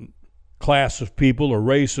certain class of people or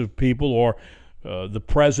race of people or the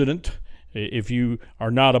president, if you are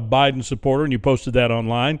not a Biden supporter and you posted that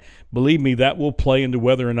online, believe me, that will play into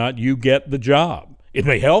whether or not you get the job. It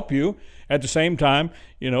may help you. At the same time,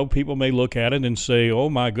 people may look at it and say, oh,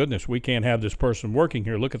 my goodness, we can't have this person working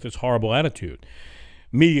here. Look at this horrible attitude.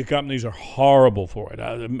 Media companies are horrible for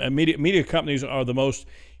it. Media companies are the most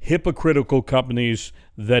hypocritical companies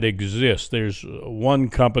that exist. There's one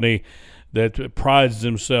company that prides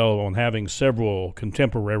themselves on having several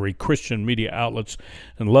contemporary Christian media outlets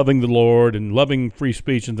and loving the Lord and loving free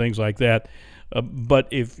speech and things like that. But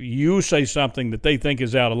if you say something that they think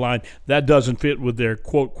is out of line, that doesn't fit with their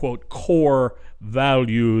quote core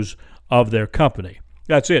values of their company.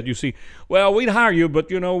 That's it. You see, well, we'd hire you, but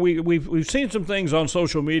we've seen some things on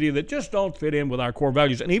social media that just don't fit in with our core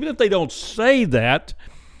values. And even if they don't say that,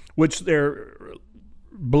 which they're,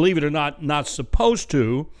 believe it or not supposed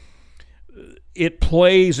to, it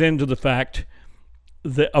plays into the fact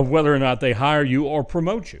of whether or not they hire you or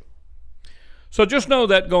promote you. So just know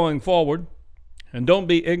that going forward. And don't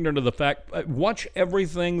be ignorant of the fact, watch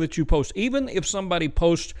everything that you post. Even if somebody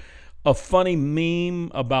posts a funny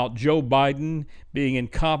meme about Joe Biden being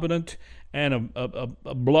incompetent and a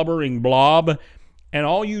blubbering blob, and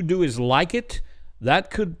all you do is like it, that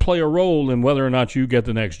could play a role in whether or not you get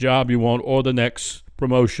the next job you want or the next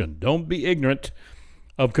promotion. Don't be ignorant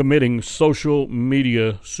of committing social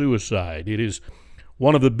media suicide. It is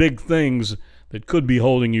one of the big things that could be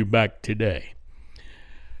holding you back today.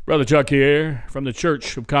 Brother Chuck here from the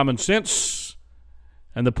Church of Common Sense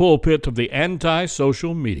and the pulpit of the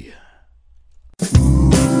anti-social media.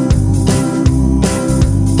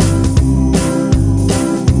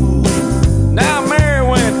 Now Mary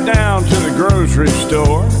went down to the grocery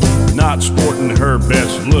store, not sporting her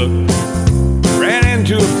best look. Ran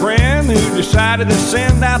into a friend who decided to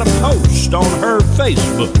send out a post on her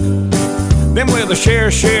Facebook. Then with a share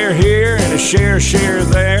here and a share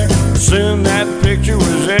there, soon that picture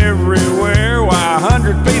was everywhere. Why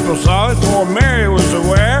 100 people saw it before Mary was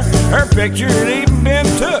aware her picture had even been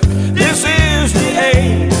took. This is the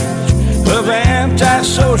age of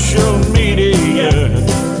anti-social media.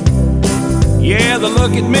 Yeah, the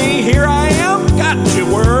look at me, here I am, got your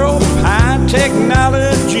world of high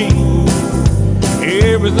technology.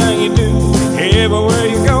 Everything you do, everywhere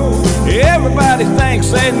you go, everybody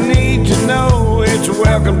thinks they need to know. It's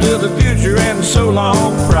welcome to the future and so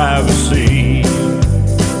long privacy.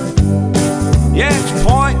 Yeah, it's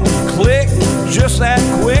point and click, just that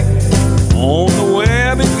quick. On the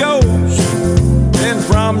web it goes. Then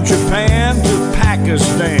from Japan to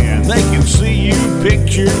Pakistan, they can see you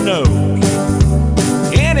pick your nose.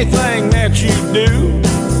 Anything that you do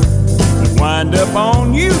could wind up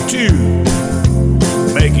on YouTube,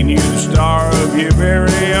 making you the star of your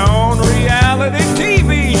very own reality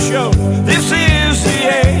TV show. This is the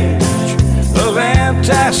age of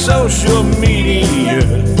anti-social media.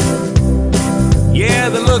 Yeah,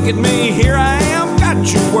 the look at me, here I am,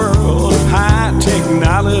 got your world of high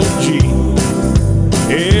technology.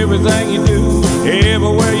 Everything you do,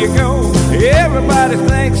 everywhere you go, everybody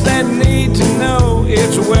thinks they need to know.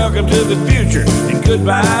 It's welcome to the future and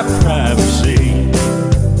goodbye privacy.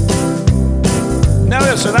 Now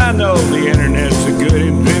listen, I know the internet's a good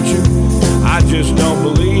invention. I just don't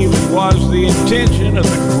believe it was the intention of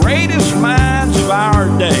the greatest minds of our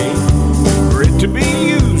day for it to be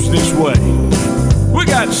used this way. We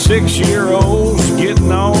got 6-year-olds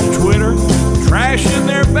getting on Twitter, trashing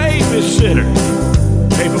their babysitter.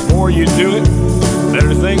 Hey, before you do it,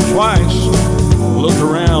 better think twice. Look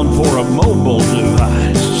around for a mobile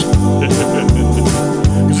device.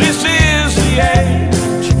 'Cause this is the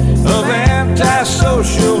age of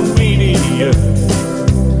anti-social media.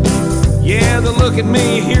 Yeah, the look at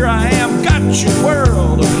me, here I am, got your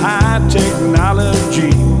world of high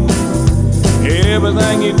technology.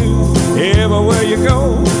 Everything you do, everywhere you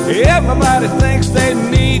go, everybody thinks they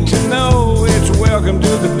need to know. It's welcome to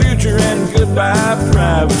the future and goodbye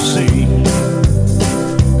privacy.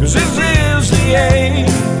 'Cause this is the age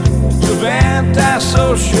of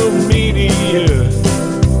anti-social media.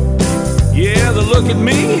 Yeah, the look at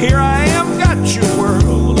me, here I am, got your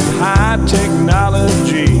world of high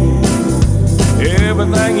technology.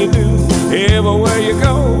 Everything you do, everywhere you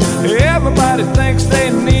go, everybody thinks they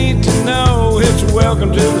need to know. It's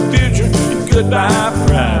welcome to the future and goodbye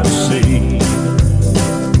privacy.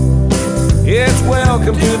 It's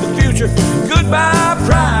welcome to the future, goodbye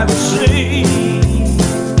privacy.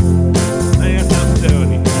 Man, I'm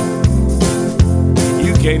telling you,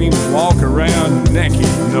 you can't even walk around naked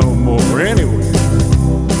no more anywhere.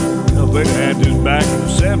 You know, they'd have had this back in the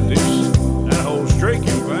 70s. That whole streaking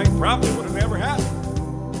thing probably would have never happened.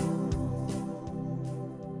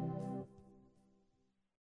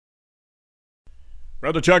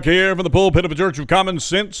 Brother Chuck here from the pulpit of the Church of Common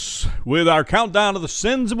Sense with our countdown of the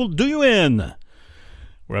sins that will do you in.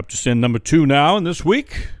 We're up to sin number 2 now, and this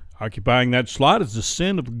week, occupying that slot, is the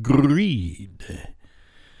sin of greed.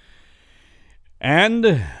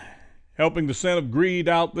 And helping the sin of greed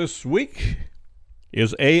out this week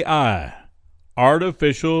is AI,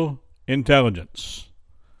 artificial intelligence.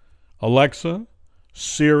 Alexa,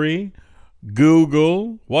 Siri,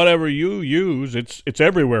 Google, whatever you use, it's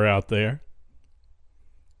everywhere out there.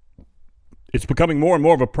 It's becoming more and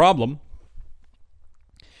more of a problem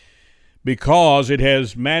because it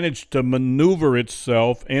has managed to maneuver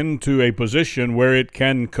itself into a position where it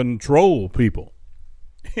can control people.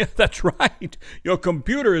 Yeah, that's right. Your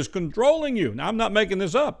computer is controlling you. Now, I'm not making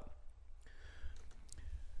this up.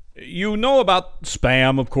 You know about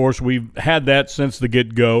spam, of course. We've had that since the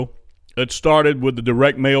get-go. It started with the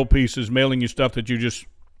direct mail pieces, mailing you stuff that you just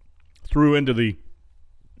threw into the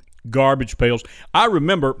garbage pails. I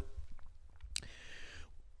remember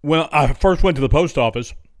when I first went to the post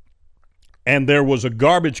office, and there was a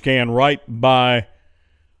garbage can right by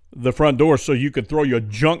the front door so you could throw your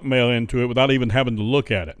junk mail into it without even having to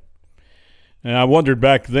look at it. And I wondered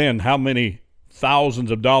back then how many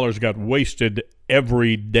thousands of dollars got wasted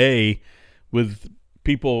every day with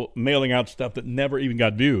people mailing out stuff that never even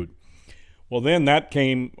got viewed. Well, then that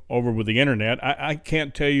came over with the internet. I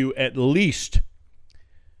can't tell you, at least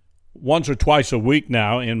once or twice a week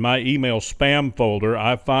now in my email spam folder,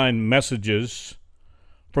 I find messages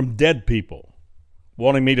from dead people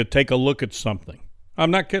wanting me to take a look at something.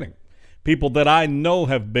 I'm not kidding. People that I know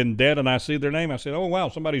have been dead, and I see their name. I say, oh, wow,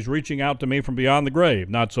 somebody's reaching out to me from beyond the grave.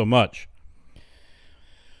 Not so much.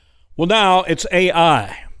 Well, now it's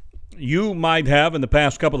AI. You might have, in the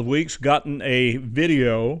past couple of weeks, gotten a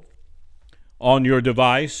video on your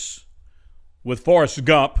device with Forrest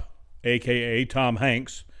Gump, a.k.a. Tom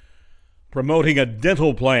Hanks, promoting a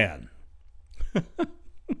dental plan.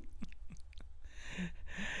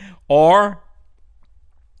 Or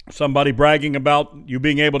somebody bragging about you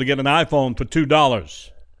being able to get an iPhone for $2.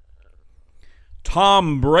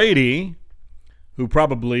 Tom Brady, who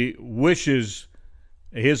probably wishes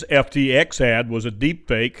his FTX ad was a deep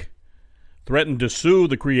fake, threatened to sue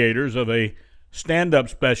the creators of a stand-up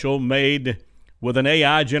special made with an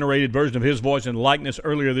AI-generated version of his voice and likeness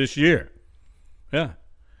earlier this year. Yeah.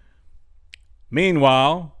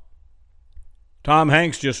 Meanwhile, Tom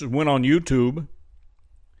Hanks just went on YouTube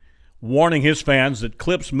warning his fans that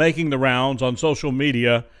clips making the rounds on social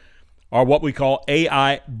media are what we call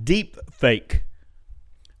AI deep fake.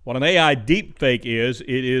 What an AI deep fake is, it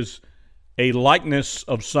is a likeness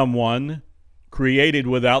of someone created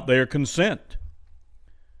without their consent.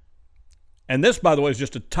 And this, by the way, is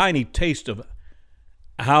just a tiny taste of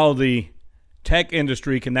how the tech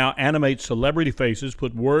industry can now animate celebrity faces,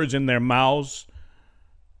 put words in their mouths,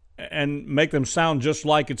 and make them sound just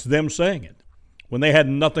like it's them saying it, when they had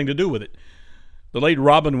nothing to do with it. The late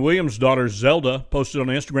Robin Williams' daughter, Zelda, posted on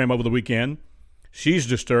Instagram over the weekend. She's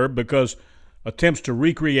disturbed because attempts to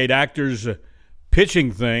recreate actors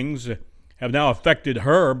pitching things have now affected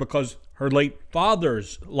her because her late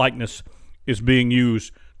father's likeness is being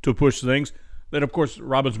used to push things that, of course,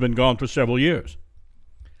 Robin's been gone for several years.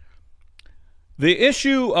 The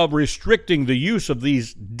issue of restricting the use of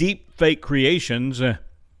these deep fake creations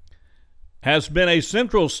has been a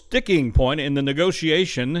central sticking point in the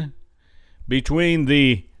negotiation between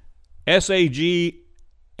the SAG-AFTRA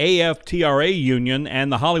union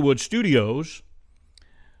and the Hollywood studios,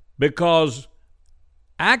 because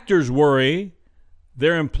actors worry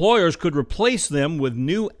their employers could replace them with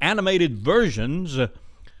new animated versions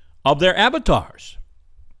of their avatars.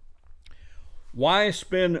 Why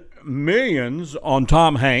spend millions on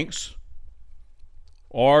Tom Hanks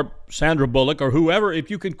or Sandra Bullock or whoever if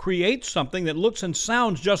you can create something that looks and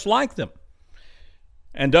sounds just like them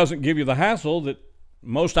and doesn't give you the hassle that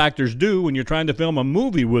most actors do when you're trying to film a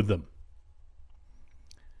movie with them?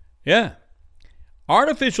 Yeah.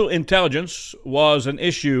 Artificial intelligence was an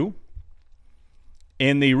issue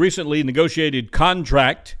in the recently negotiated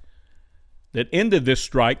contract that ended this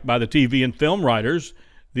strike by the TV and film writers.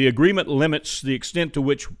 The agreement limits the extent to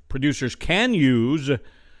which producers can use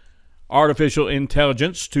artificial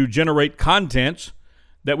intelligence to generate content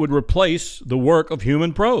that would replace the work of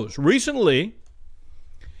human pros. Recently,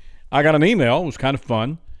 I got an email. It was kind of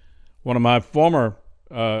fun. One of my former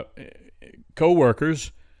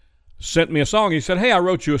co-workers sent me a song. He said, hey, I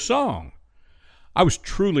wrote you a song. I was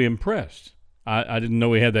truly impressed. I didn't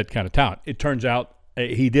know he had that kind of talent. It turns out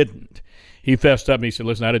he didn't. He fessed up and he said,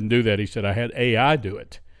 listen, I didn't do that. He said, I had AI do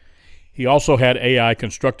it. He also had AI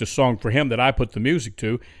construct a song for him that I put the music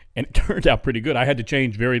to, and it turned out pretty good. I had to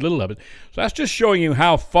change very little of it. So that's just showing you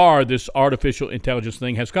how far this artificial intelligence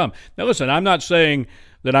thing has come. Now, listen, I'm not saying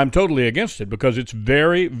that I'm totally against it, because it's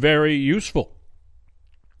very, very useful.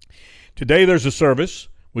 Today there's a service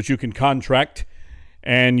which you can contract,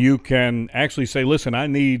 and you can actually say, listen, I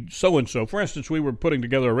need so-and-so. For instance, we were putting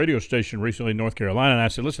together a radio station recently in North Carolina, and I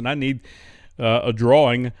said, listen, I need a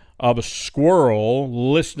drawing of a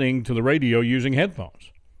squirrel listening to the radio using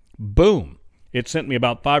headphones. Boom. It sent me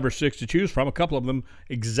about 5 or 6 to choose from, a couple of them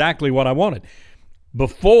exactly what I wanted.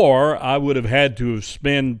 Before, I would have had to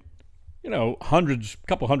spend, couple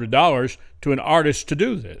 $100 to an artist to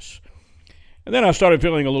do this. And then I started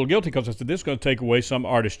feeling a little guilty because I said, this is going to take away some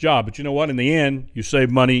artist's job. But you know what? In the end, you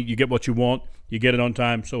save money, you get what you want, you get it on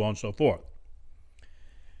time, so on and so forth.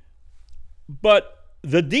 But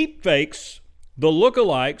the deep fakes, the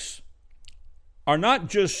lookalikes, are not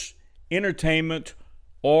just entertainment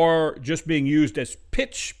or just being used as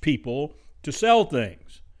pitch people to sell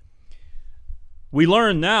things. We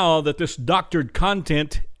learn now that this doctored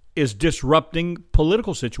content is disrupting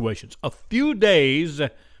political situations. A few days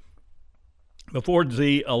before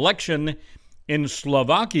the election in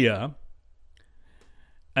Slovakia,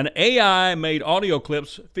 an AI made audio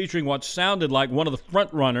clips featuring what sounded like one of the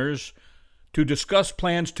frontrunners to discuss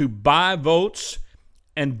plans to buy votes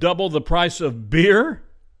and double the price of beer.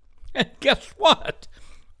 And guess what?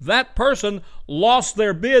 That person lost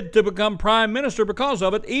their bid to become prime minister because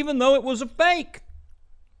of it, even though it was a fake.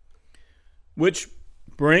 Which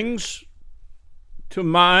brings to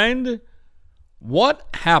mind what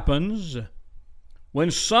happens when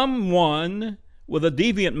someone with a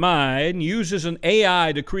deviant mind uses an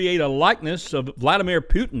AI to create a likeness of Vladimir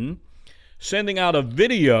Putin, sending out a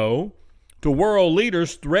video to world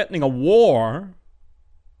leaders threatening a war,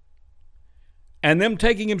 and them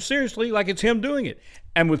taking him seriously like it's him doing it.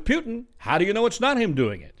 And with Putin, how do you know it's not him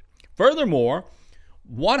doing it? Furthermore,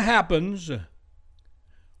 what happens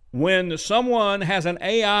when someone has an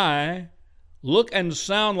AI look and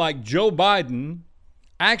sound like Joe Biden,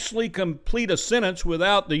 actually complete a sentence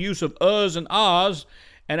without the use of uhs and ahs,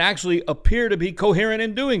 and actually appear to be coherent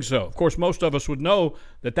in doing so? Of course, most of us would know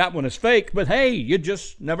that that one is fake, but hey, you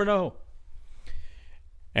just never know.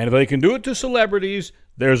 And if they can do it to celebrities,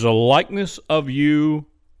 there's a likeness of you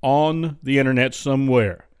on the internet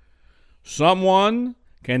somewhere. Someone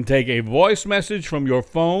can take a voice message from your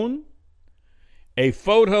phone, a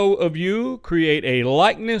photo of you, create a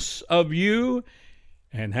likeness of you,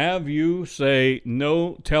 and have you say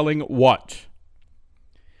no telling what.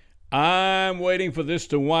 I'm waiting for this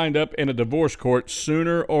to wind up in a divorce court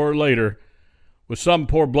sooner or later, with some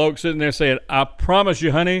poor bloke sitting there saying, I promise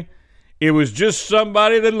you, honey, it was just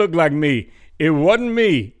somebody that looked like me. It wasn't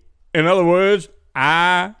me. In other words,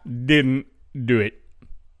 I didn't do it.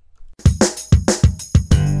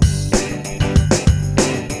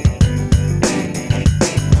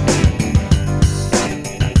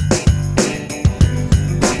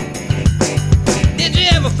 Did you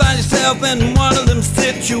ever find yourself in one of them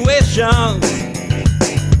situations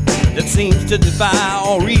that seems to defy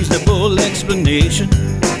all reasonable explanation?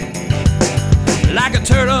 Like a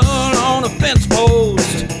turtle on a fence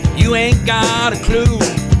post, you ain't got a clue.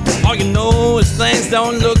 All you know is things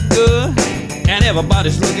don't look good, and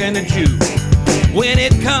everybody's looking at you. When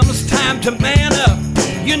it comes time to man up,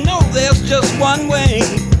 you know there's just one way.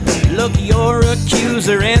 Look your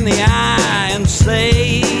accuser in the eye and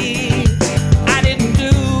say, I didn't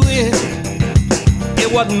do it,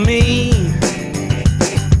 it wasn't me.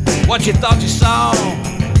 What you thought you saw,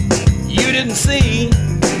 you didn't see.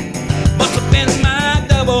 Must have been my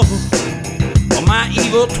double or my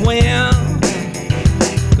evil twin.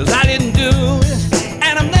 'Cause I didn't do it,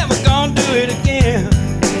 and I'm never gonna do it again.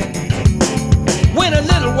 When a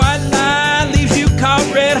little white lie leaves you caught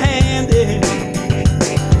red-handed,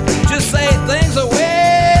 just say things are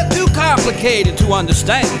way too complicated to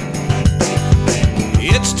understand.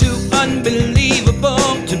 It's too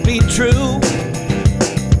unbelievable to be true.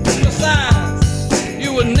 Besides,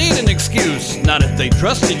 you wouldn't need an excuse, not if they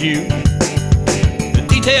trusted you. The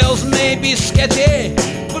details may be sketchy,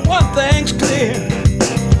 but one thing's clear.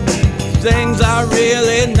 Things are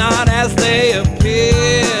really not as they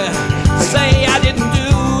appear. Say I didn't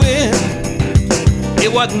do it,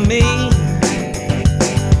 it wasn't me.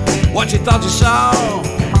 What you thought you saw,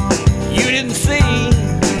 you didn't see.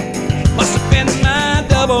 Must have been my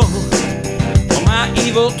double or my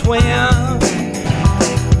evil twin.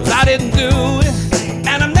 'Cause I didn't do it,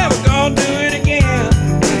 and I'm never gonna do it again.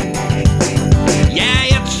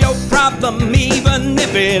 Yeah, it's your problem even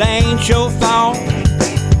if it ain't your fault.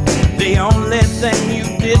 The only thing you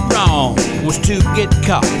did wrong was to get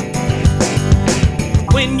caught.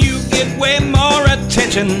 When you get way more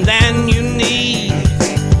attention than you need,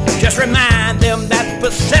 just remind them that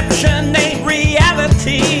perception ain't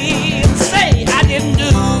reality. And say, I didn't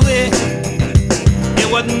do it, it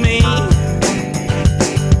wasn't me.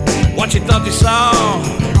 What you thought you saw,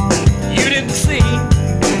 you didn't see.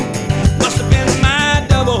 Must have been my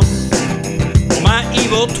double or my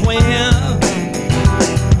evil twin.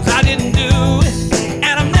 I didn't do it,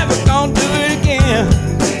 and I'm never gonna do it again.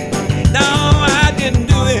 No, I didn't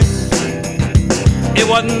do it, it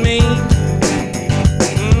wasn't me.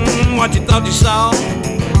 What you thought you saw,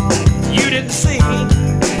 you didn't see.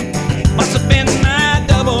 Must have been my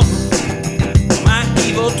double, my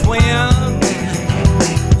evil twin.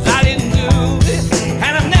 I didn't do it,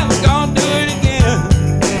 and I'm never gonna do it again.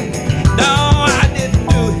 No, I didn't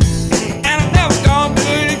do it, and I'm never gonna do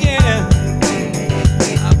it again.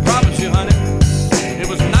 I promise you, honey, it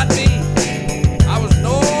was not me. I was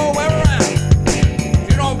nowhere around. If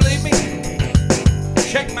you don't believe me,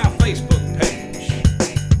 check my Facebook page.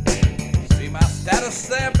 See my status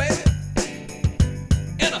there, baby?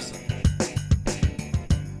 lesson.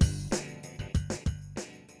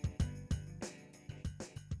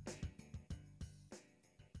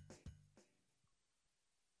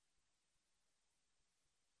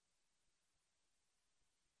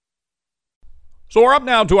 So we're up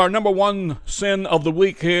now to our number one sin of the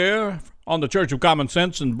week here on the Church of Common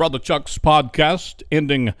Sense and Brother Chuck's podcast,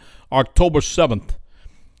 ending October 7th,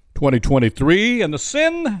 2023. And the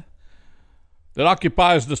sin that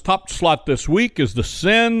occupies this top slot this week is the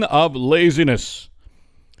sin of laziness.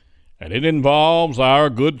 And it involves our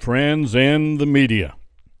good friends in the media.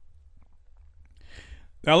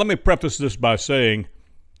 Now, let me preface this by saying,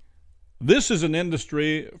 this is an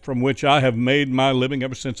industry from which I have made my living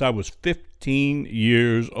ever since I was 15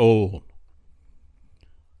 years old.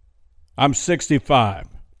 I'm 65.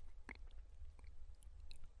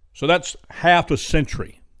 So that's half a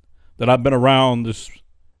century that I've been around this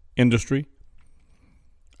industry.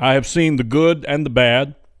 I have seen the good and the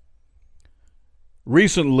bad.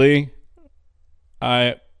 Recently,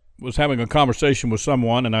 I was having a conversation with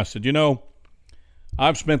someone, and I said,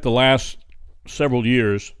 I've spent the last several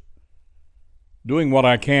years doing what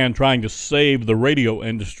I can, trying to save the radio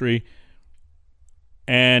industry,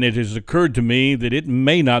 and it has occurred to me that it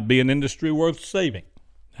may not be an industry worth saving.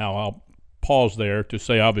 Now, I'll pause there to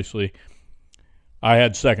say, obviously, I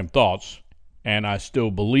had second thoughts, and I still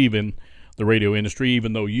believe in the radio industry,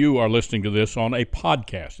 even though you are listening to this on a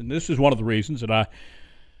podcast. And this is one of the reasons that I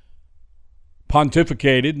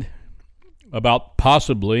pontificated about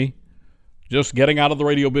possibly just getting out of the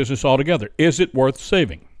radio business altogether. Is it worth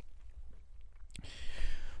saving?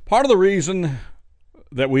 Part of the reason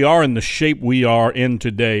that we are in the shape we are in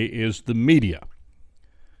today is the media.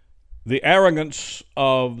 The arrogance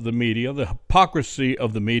of the media, the hypocrisy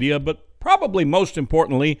of the media, but probably most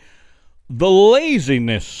importantly, the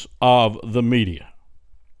laziness of the media.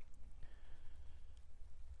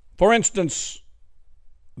 For instance,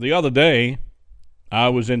 the other day, I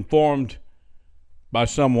was informed by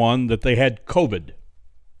someone that they had COVID.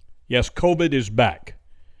 Yes, COVID is back.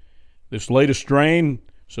 This latest strain,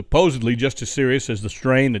 supposedly just as serious as the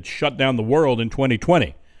strain that shut down the world in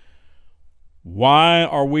 2020. Why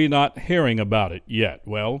are we not hearing about it yet?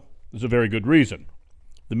 Well, there's a very good reason.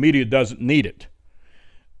 The media doesn't need it.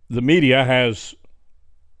 The media has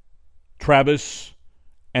Travis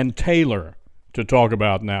and Taylor to talk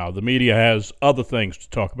about now. The media has other things to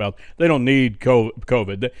talk about. They don't need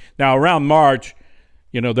COVID. Now, around March,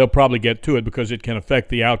 they'll probably get to it because it can affect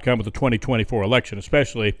the outcome of the 2024 election,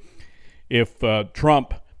 especially if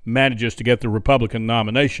Trump manages to get the Republican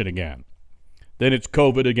nomination again. Then it's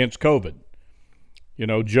COVID against COVID.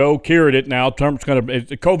 Joe cured it now.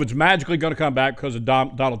 COVID's magically going to come back because of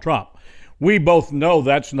Donald Trump. We both know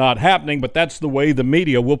that's not happening, but that's the way the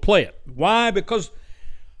media will play it. Why? Because,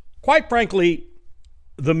 quite frankly,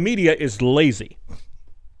 the media is lazy.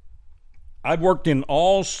 I've worked in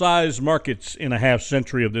all size markets in a half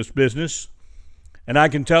century of this business, and I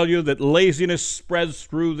can tell you that laziness spreads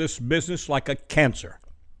through this business like a cancer.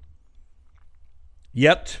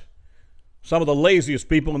 Yet, some of the laziest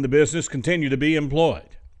people in the business continue to be employed.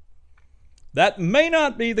 That may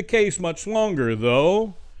not be the case much longer,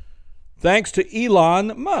 though, thanks to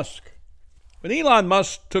Elon Musk. When Elon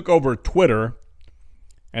Musk took over Twitter,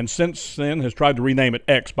 and since then has tried to rename it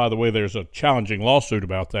X, by the way, there's a challenging lawsuit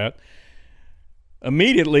about that,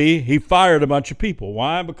 immediately he fired a bunch of people.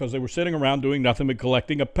 Why? Because they were sitting around doing nothing but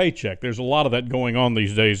collecting a paycheck. There's a lot of that going on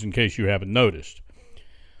these days, in case you haven't noticed.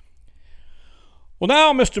 Well,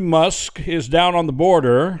 now Mr. Musk is down on the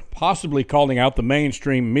border, possibly calling out the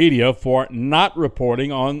mainstream media for not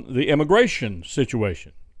reporting on the immigration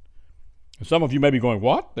situation. And some of you may be going,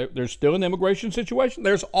 what? There's still an immigration situation?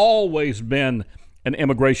 There's always been an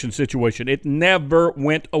immigration situation. It never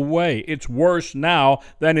went away. It's worse now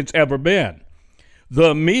than it's ever been.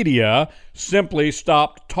 The media simply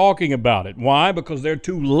stopped talking about it. Why? Because they're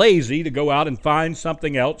too lazy to go out and find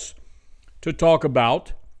something else to talk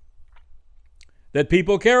about that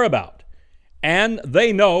people care about. And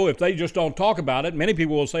they know if they just don't talk about it, many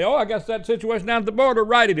people will say, I guess that situation down at the border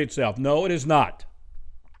righted itself. No, it is not.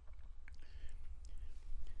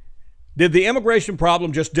 Did the immigration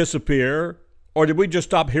problem just disappear, or did we just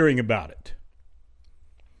stop hearing about it?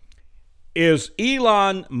 Is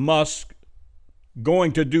Elon Musk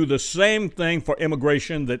going to do the same thing for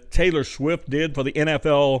immigration that Taylor Swift did for the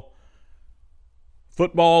NFL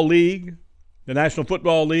Football League, the National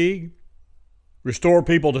Football League? Restore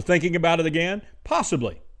people to thinking about it again?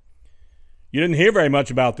 Possibly. You didn't hear very much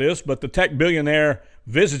about this, but the tech billionaire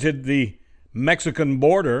visited the Mexican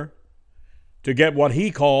border to get what he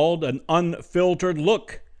called an unfiltered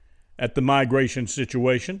look at the migration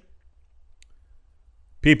situation.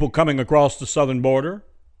 people coming across the southern border.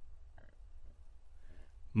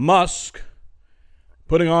 Musk,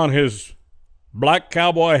 putting on his black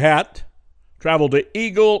cowboy hat, traveled to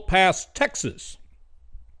Eagle Pass, Texas.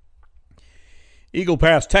 Eagle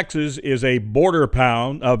Pass, Texas is a border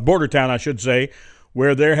town,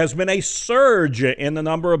 where there has been a surge in the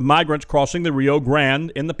number of migrants crossing the Rio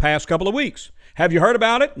Grande in the past couple of weeks. Have you heard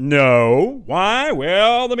about it? No. Why?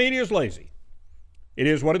 Well, the media is lazy. It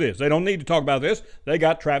is what it is. They don't need to talk about this. They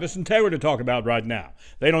got Travis and Taylor to talk about right now.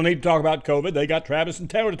 They don't need to talk about COVID. They got Travis and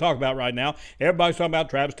Taylor to talk about right now. Everybody's talking about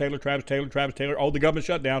Travis Taylor. Oh, the government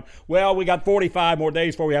shut down. Well, we got 45 more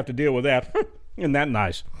days before we have to deal with that. Isn't that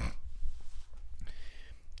nice?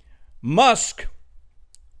 Musk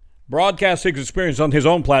broadcast his experience on his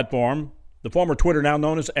own platform, the former Twitter, now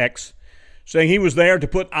known as X, saying he was there to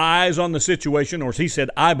put eyes on the situation, or as he said,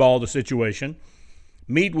 eyeball the situation,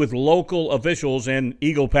 meet with local officials in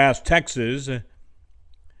Eagle Pass, Texas,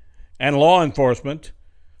 and law enforcement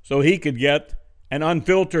so he could get an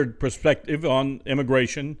unfiltered perspective on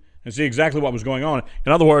immigration and see exactly what was going on.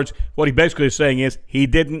 In other words, what he basically is saying is he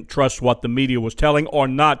didn't trust what the media was telling or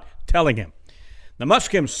not telling him. Now,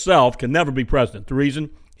 Musk himself can never be president. The reason?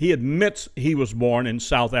 He admits he was born in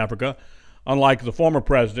South Africa, unlike the former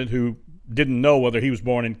president who didn't know whether he was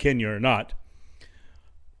born in Kenya or not.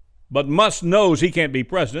 But Musk knows he can't be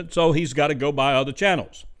president, so he's got to go by other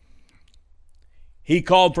channels. He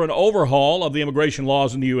called for an overhaul of the immigration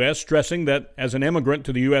laws in the U.S., stressing that as an immigrant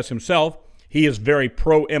to the U.S. himself, he is very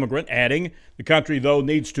pro-immigrant, adding, the country, though,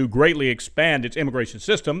 needs to greatly expand its immigration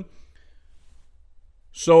system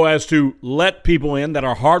so as to let people in that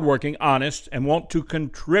are hardworking, honest, and want to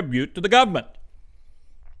contribute to the government,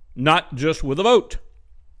 not just with a vote.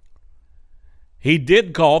 He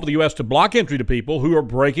did call for the U.S. to block entry to people who are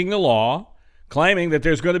breaking the law, claiming that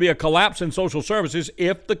there's going to be a collapse in social services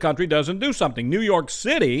if the country doesn't do something. New York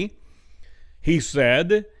City, he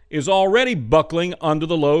said, is already buckling under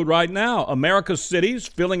the load right now. America's cities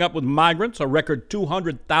filling up with migrants, a record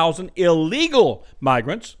 200,000 illegal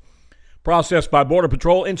migrants processed by Border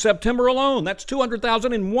Patrol in September alone. That's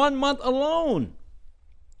 200,000 in 1 month alone.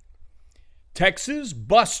 Texas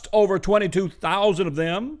bussed over 22,000 of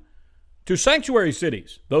them to sanctuary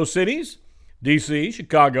cities. Those cities, D.C.,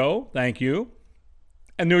 Chicago, thank you,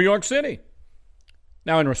 and New York City.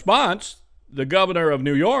 Now, in response, the governor of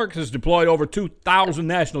New York has deployed over 2,000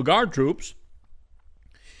 National Guard troops,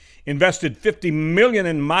 invested $50 million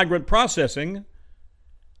in migrant processing,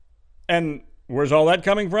 and where's all that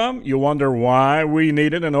coming from? You wonder why we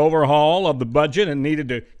needed an overhaul of the budget and needed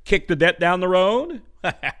to kick the debt down the road?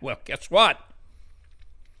 Well, guess what?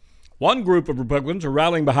 One group of Republicans are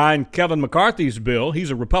rallying behind Kevin McCarthy's bill. He's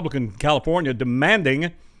a Republican in California,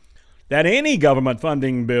 demanding that any government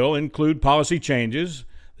funding bill include policy changes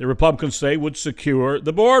the Republicans say would secure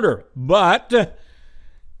the border. But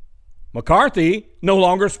McCarthy no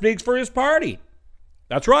longer speaks for his party.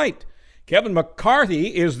 That's right. Kevin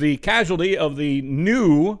McCarthy is the casualty of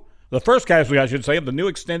the first casualty, I should say, of the new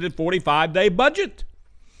extended 45-day budget.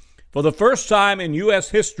 For the first time in U.S.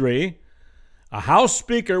 history, a House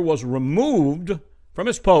Speaker was removed from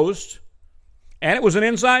his post, and it was an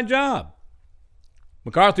inside job.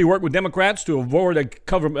 McCarthy worked with Democrats to avoid a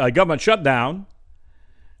government shutdown,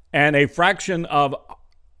 and a fraction of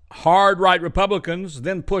hard-right Republicans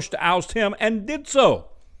then pushed to oust him and did so.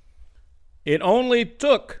 It only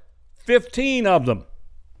took 15 of them.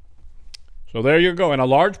 So there you go. And a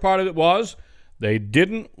large part of it was they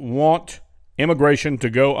didn't want immigration to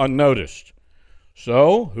go unnoticed.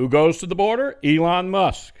 So, who goes to the border? Elon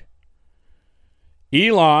Musk.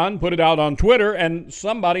 Elon put it out on Twitter, and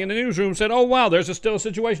somebody in the newsroom said, oh, wow, there's still a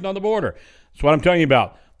situation on the border. That's what I'm telling you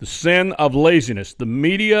about. The sin of laziness. The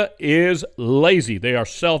media is lazy. They are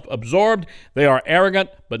self-absorbed. They are arrogant,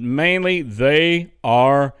 but mainly they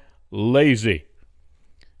are lazy.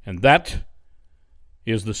 And that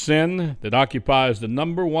is the sin that occupies the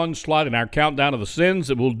number one slot in our countdown of the sins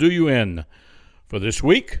that will do you in. For this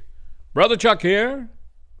week, Brother Chuck here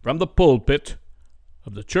from the pulpit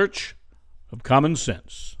of the Church of Common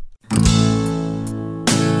Sense.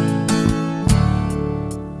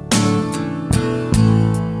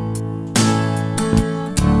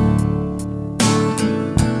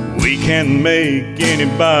 We can make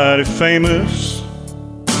anybody famous,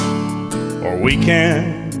 or we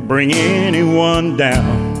can bring anyone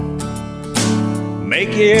down, make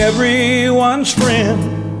everyone's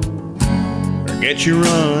friend, get you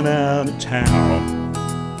run out of town.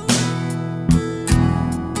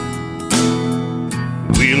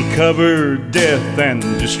 We'll cover death and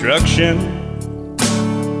destruction.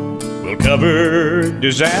 We'll cover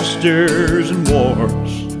disasters and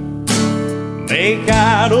wars. make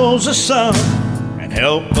idols of sun, and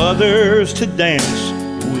help others to dance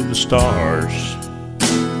with the stars.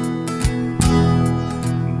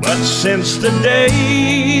 But since the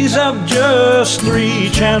days of just 3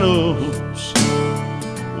 channels,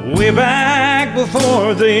 way back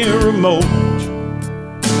before the remote,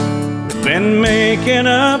 we've been making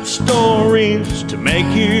up stories to make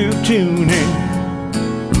you tune in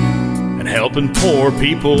and helping poor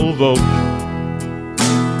people vote.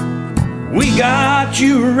 We got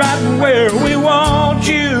you right where we want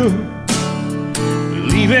you,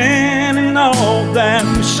 believing in all that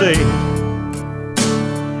we say.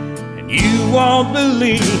 And you won't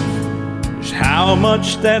believe just how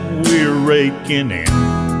much that we're raking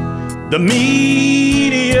in the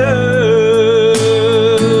media.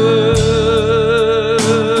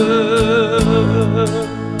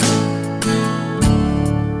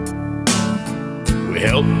 We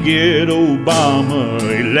helped get Obama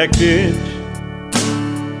elected,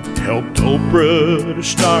 helped Oprah to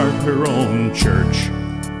start her own church,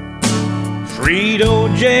 freed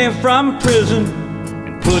OJ from prison,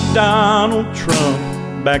 and put Donald Trump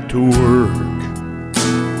back to work.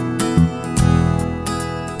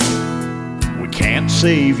 We can't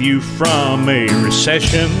save you from a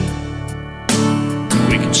recession,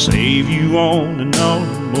 we can save you on an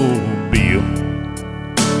automobile.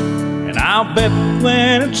 And I'll bet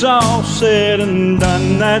when it's all said and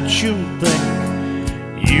done that you think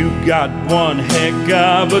you got one heck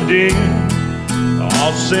of a deal.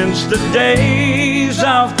 All since the days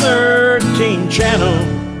of 13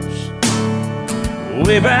 channels,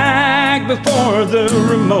 way back before the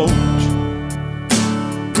remote,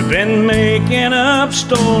 we've been making up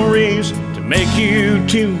stories to make you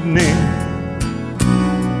tune in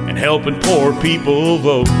and helping poor people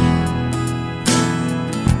vote.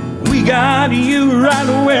 We got you right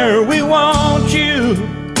where we want you,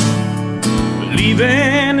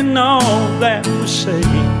 believing in all that we say.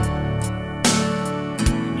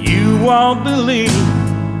 You won't believe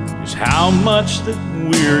just how much that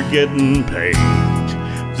we're getting paid.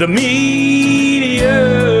 The media.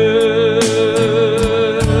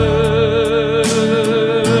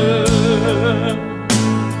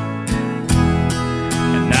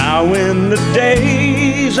 And now in the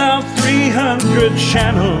days of 300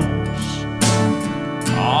 channels,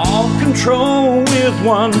 all control with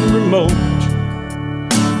one remote,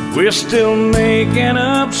 we're still making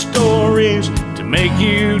up stories to make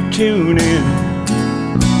you tune in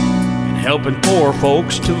and helping poor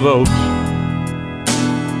folks to vote.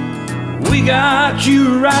 We got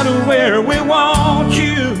you right where we want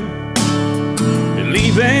you,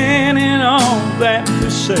 believing in all that we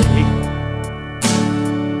say.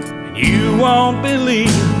 And you won't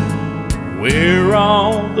believe where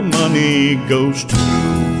all the money goes to.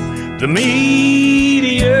 The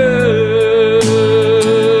media.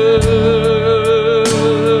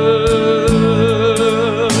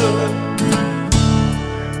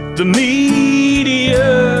 The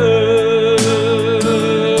media.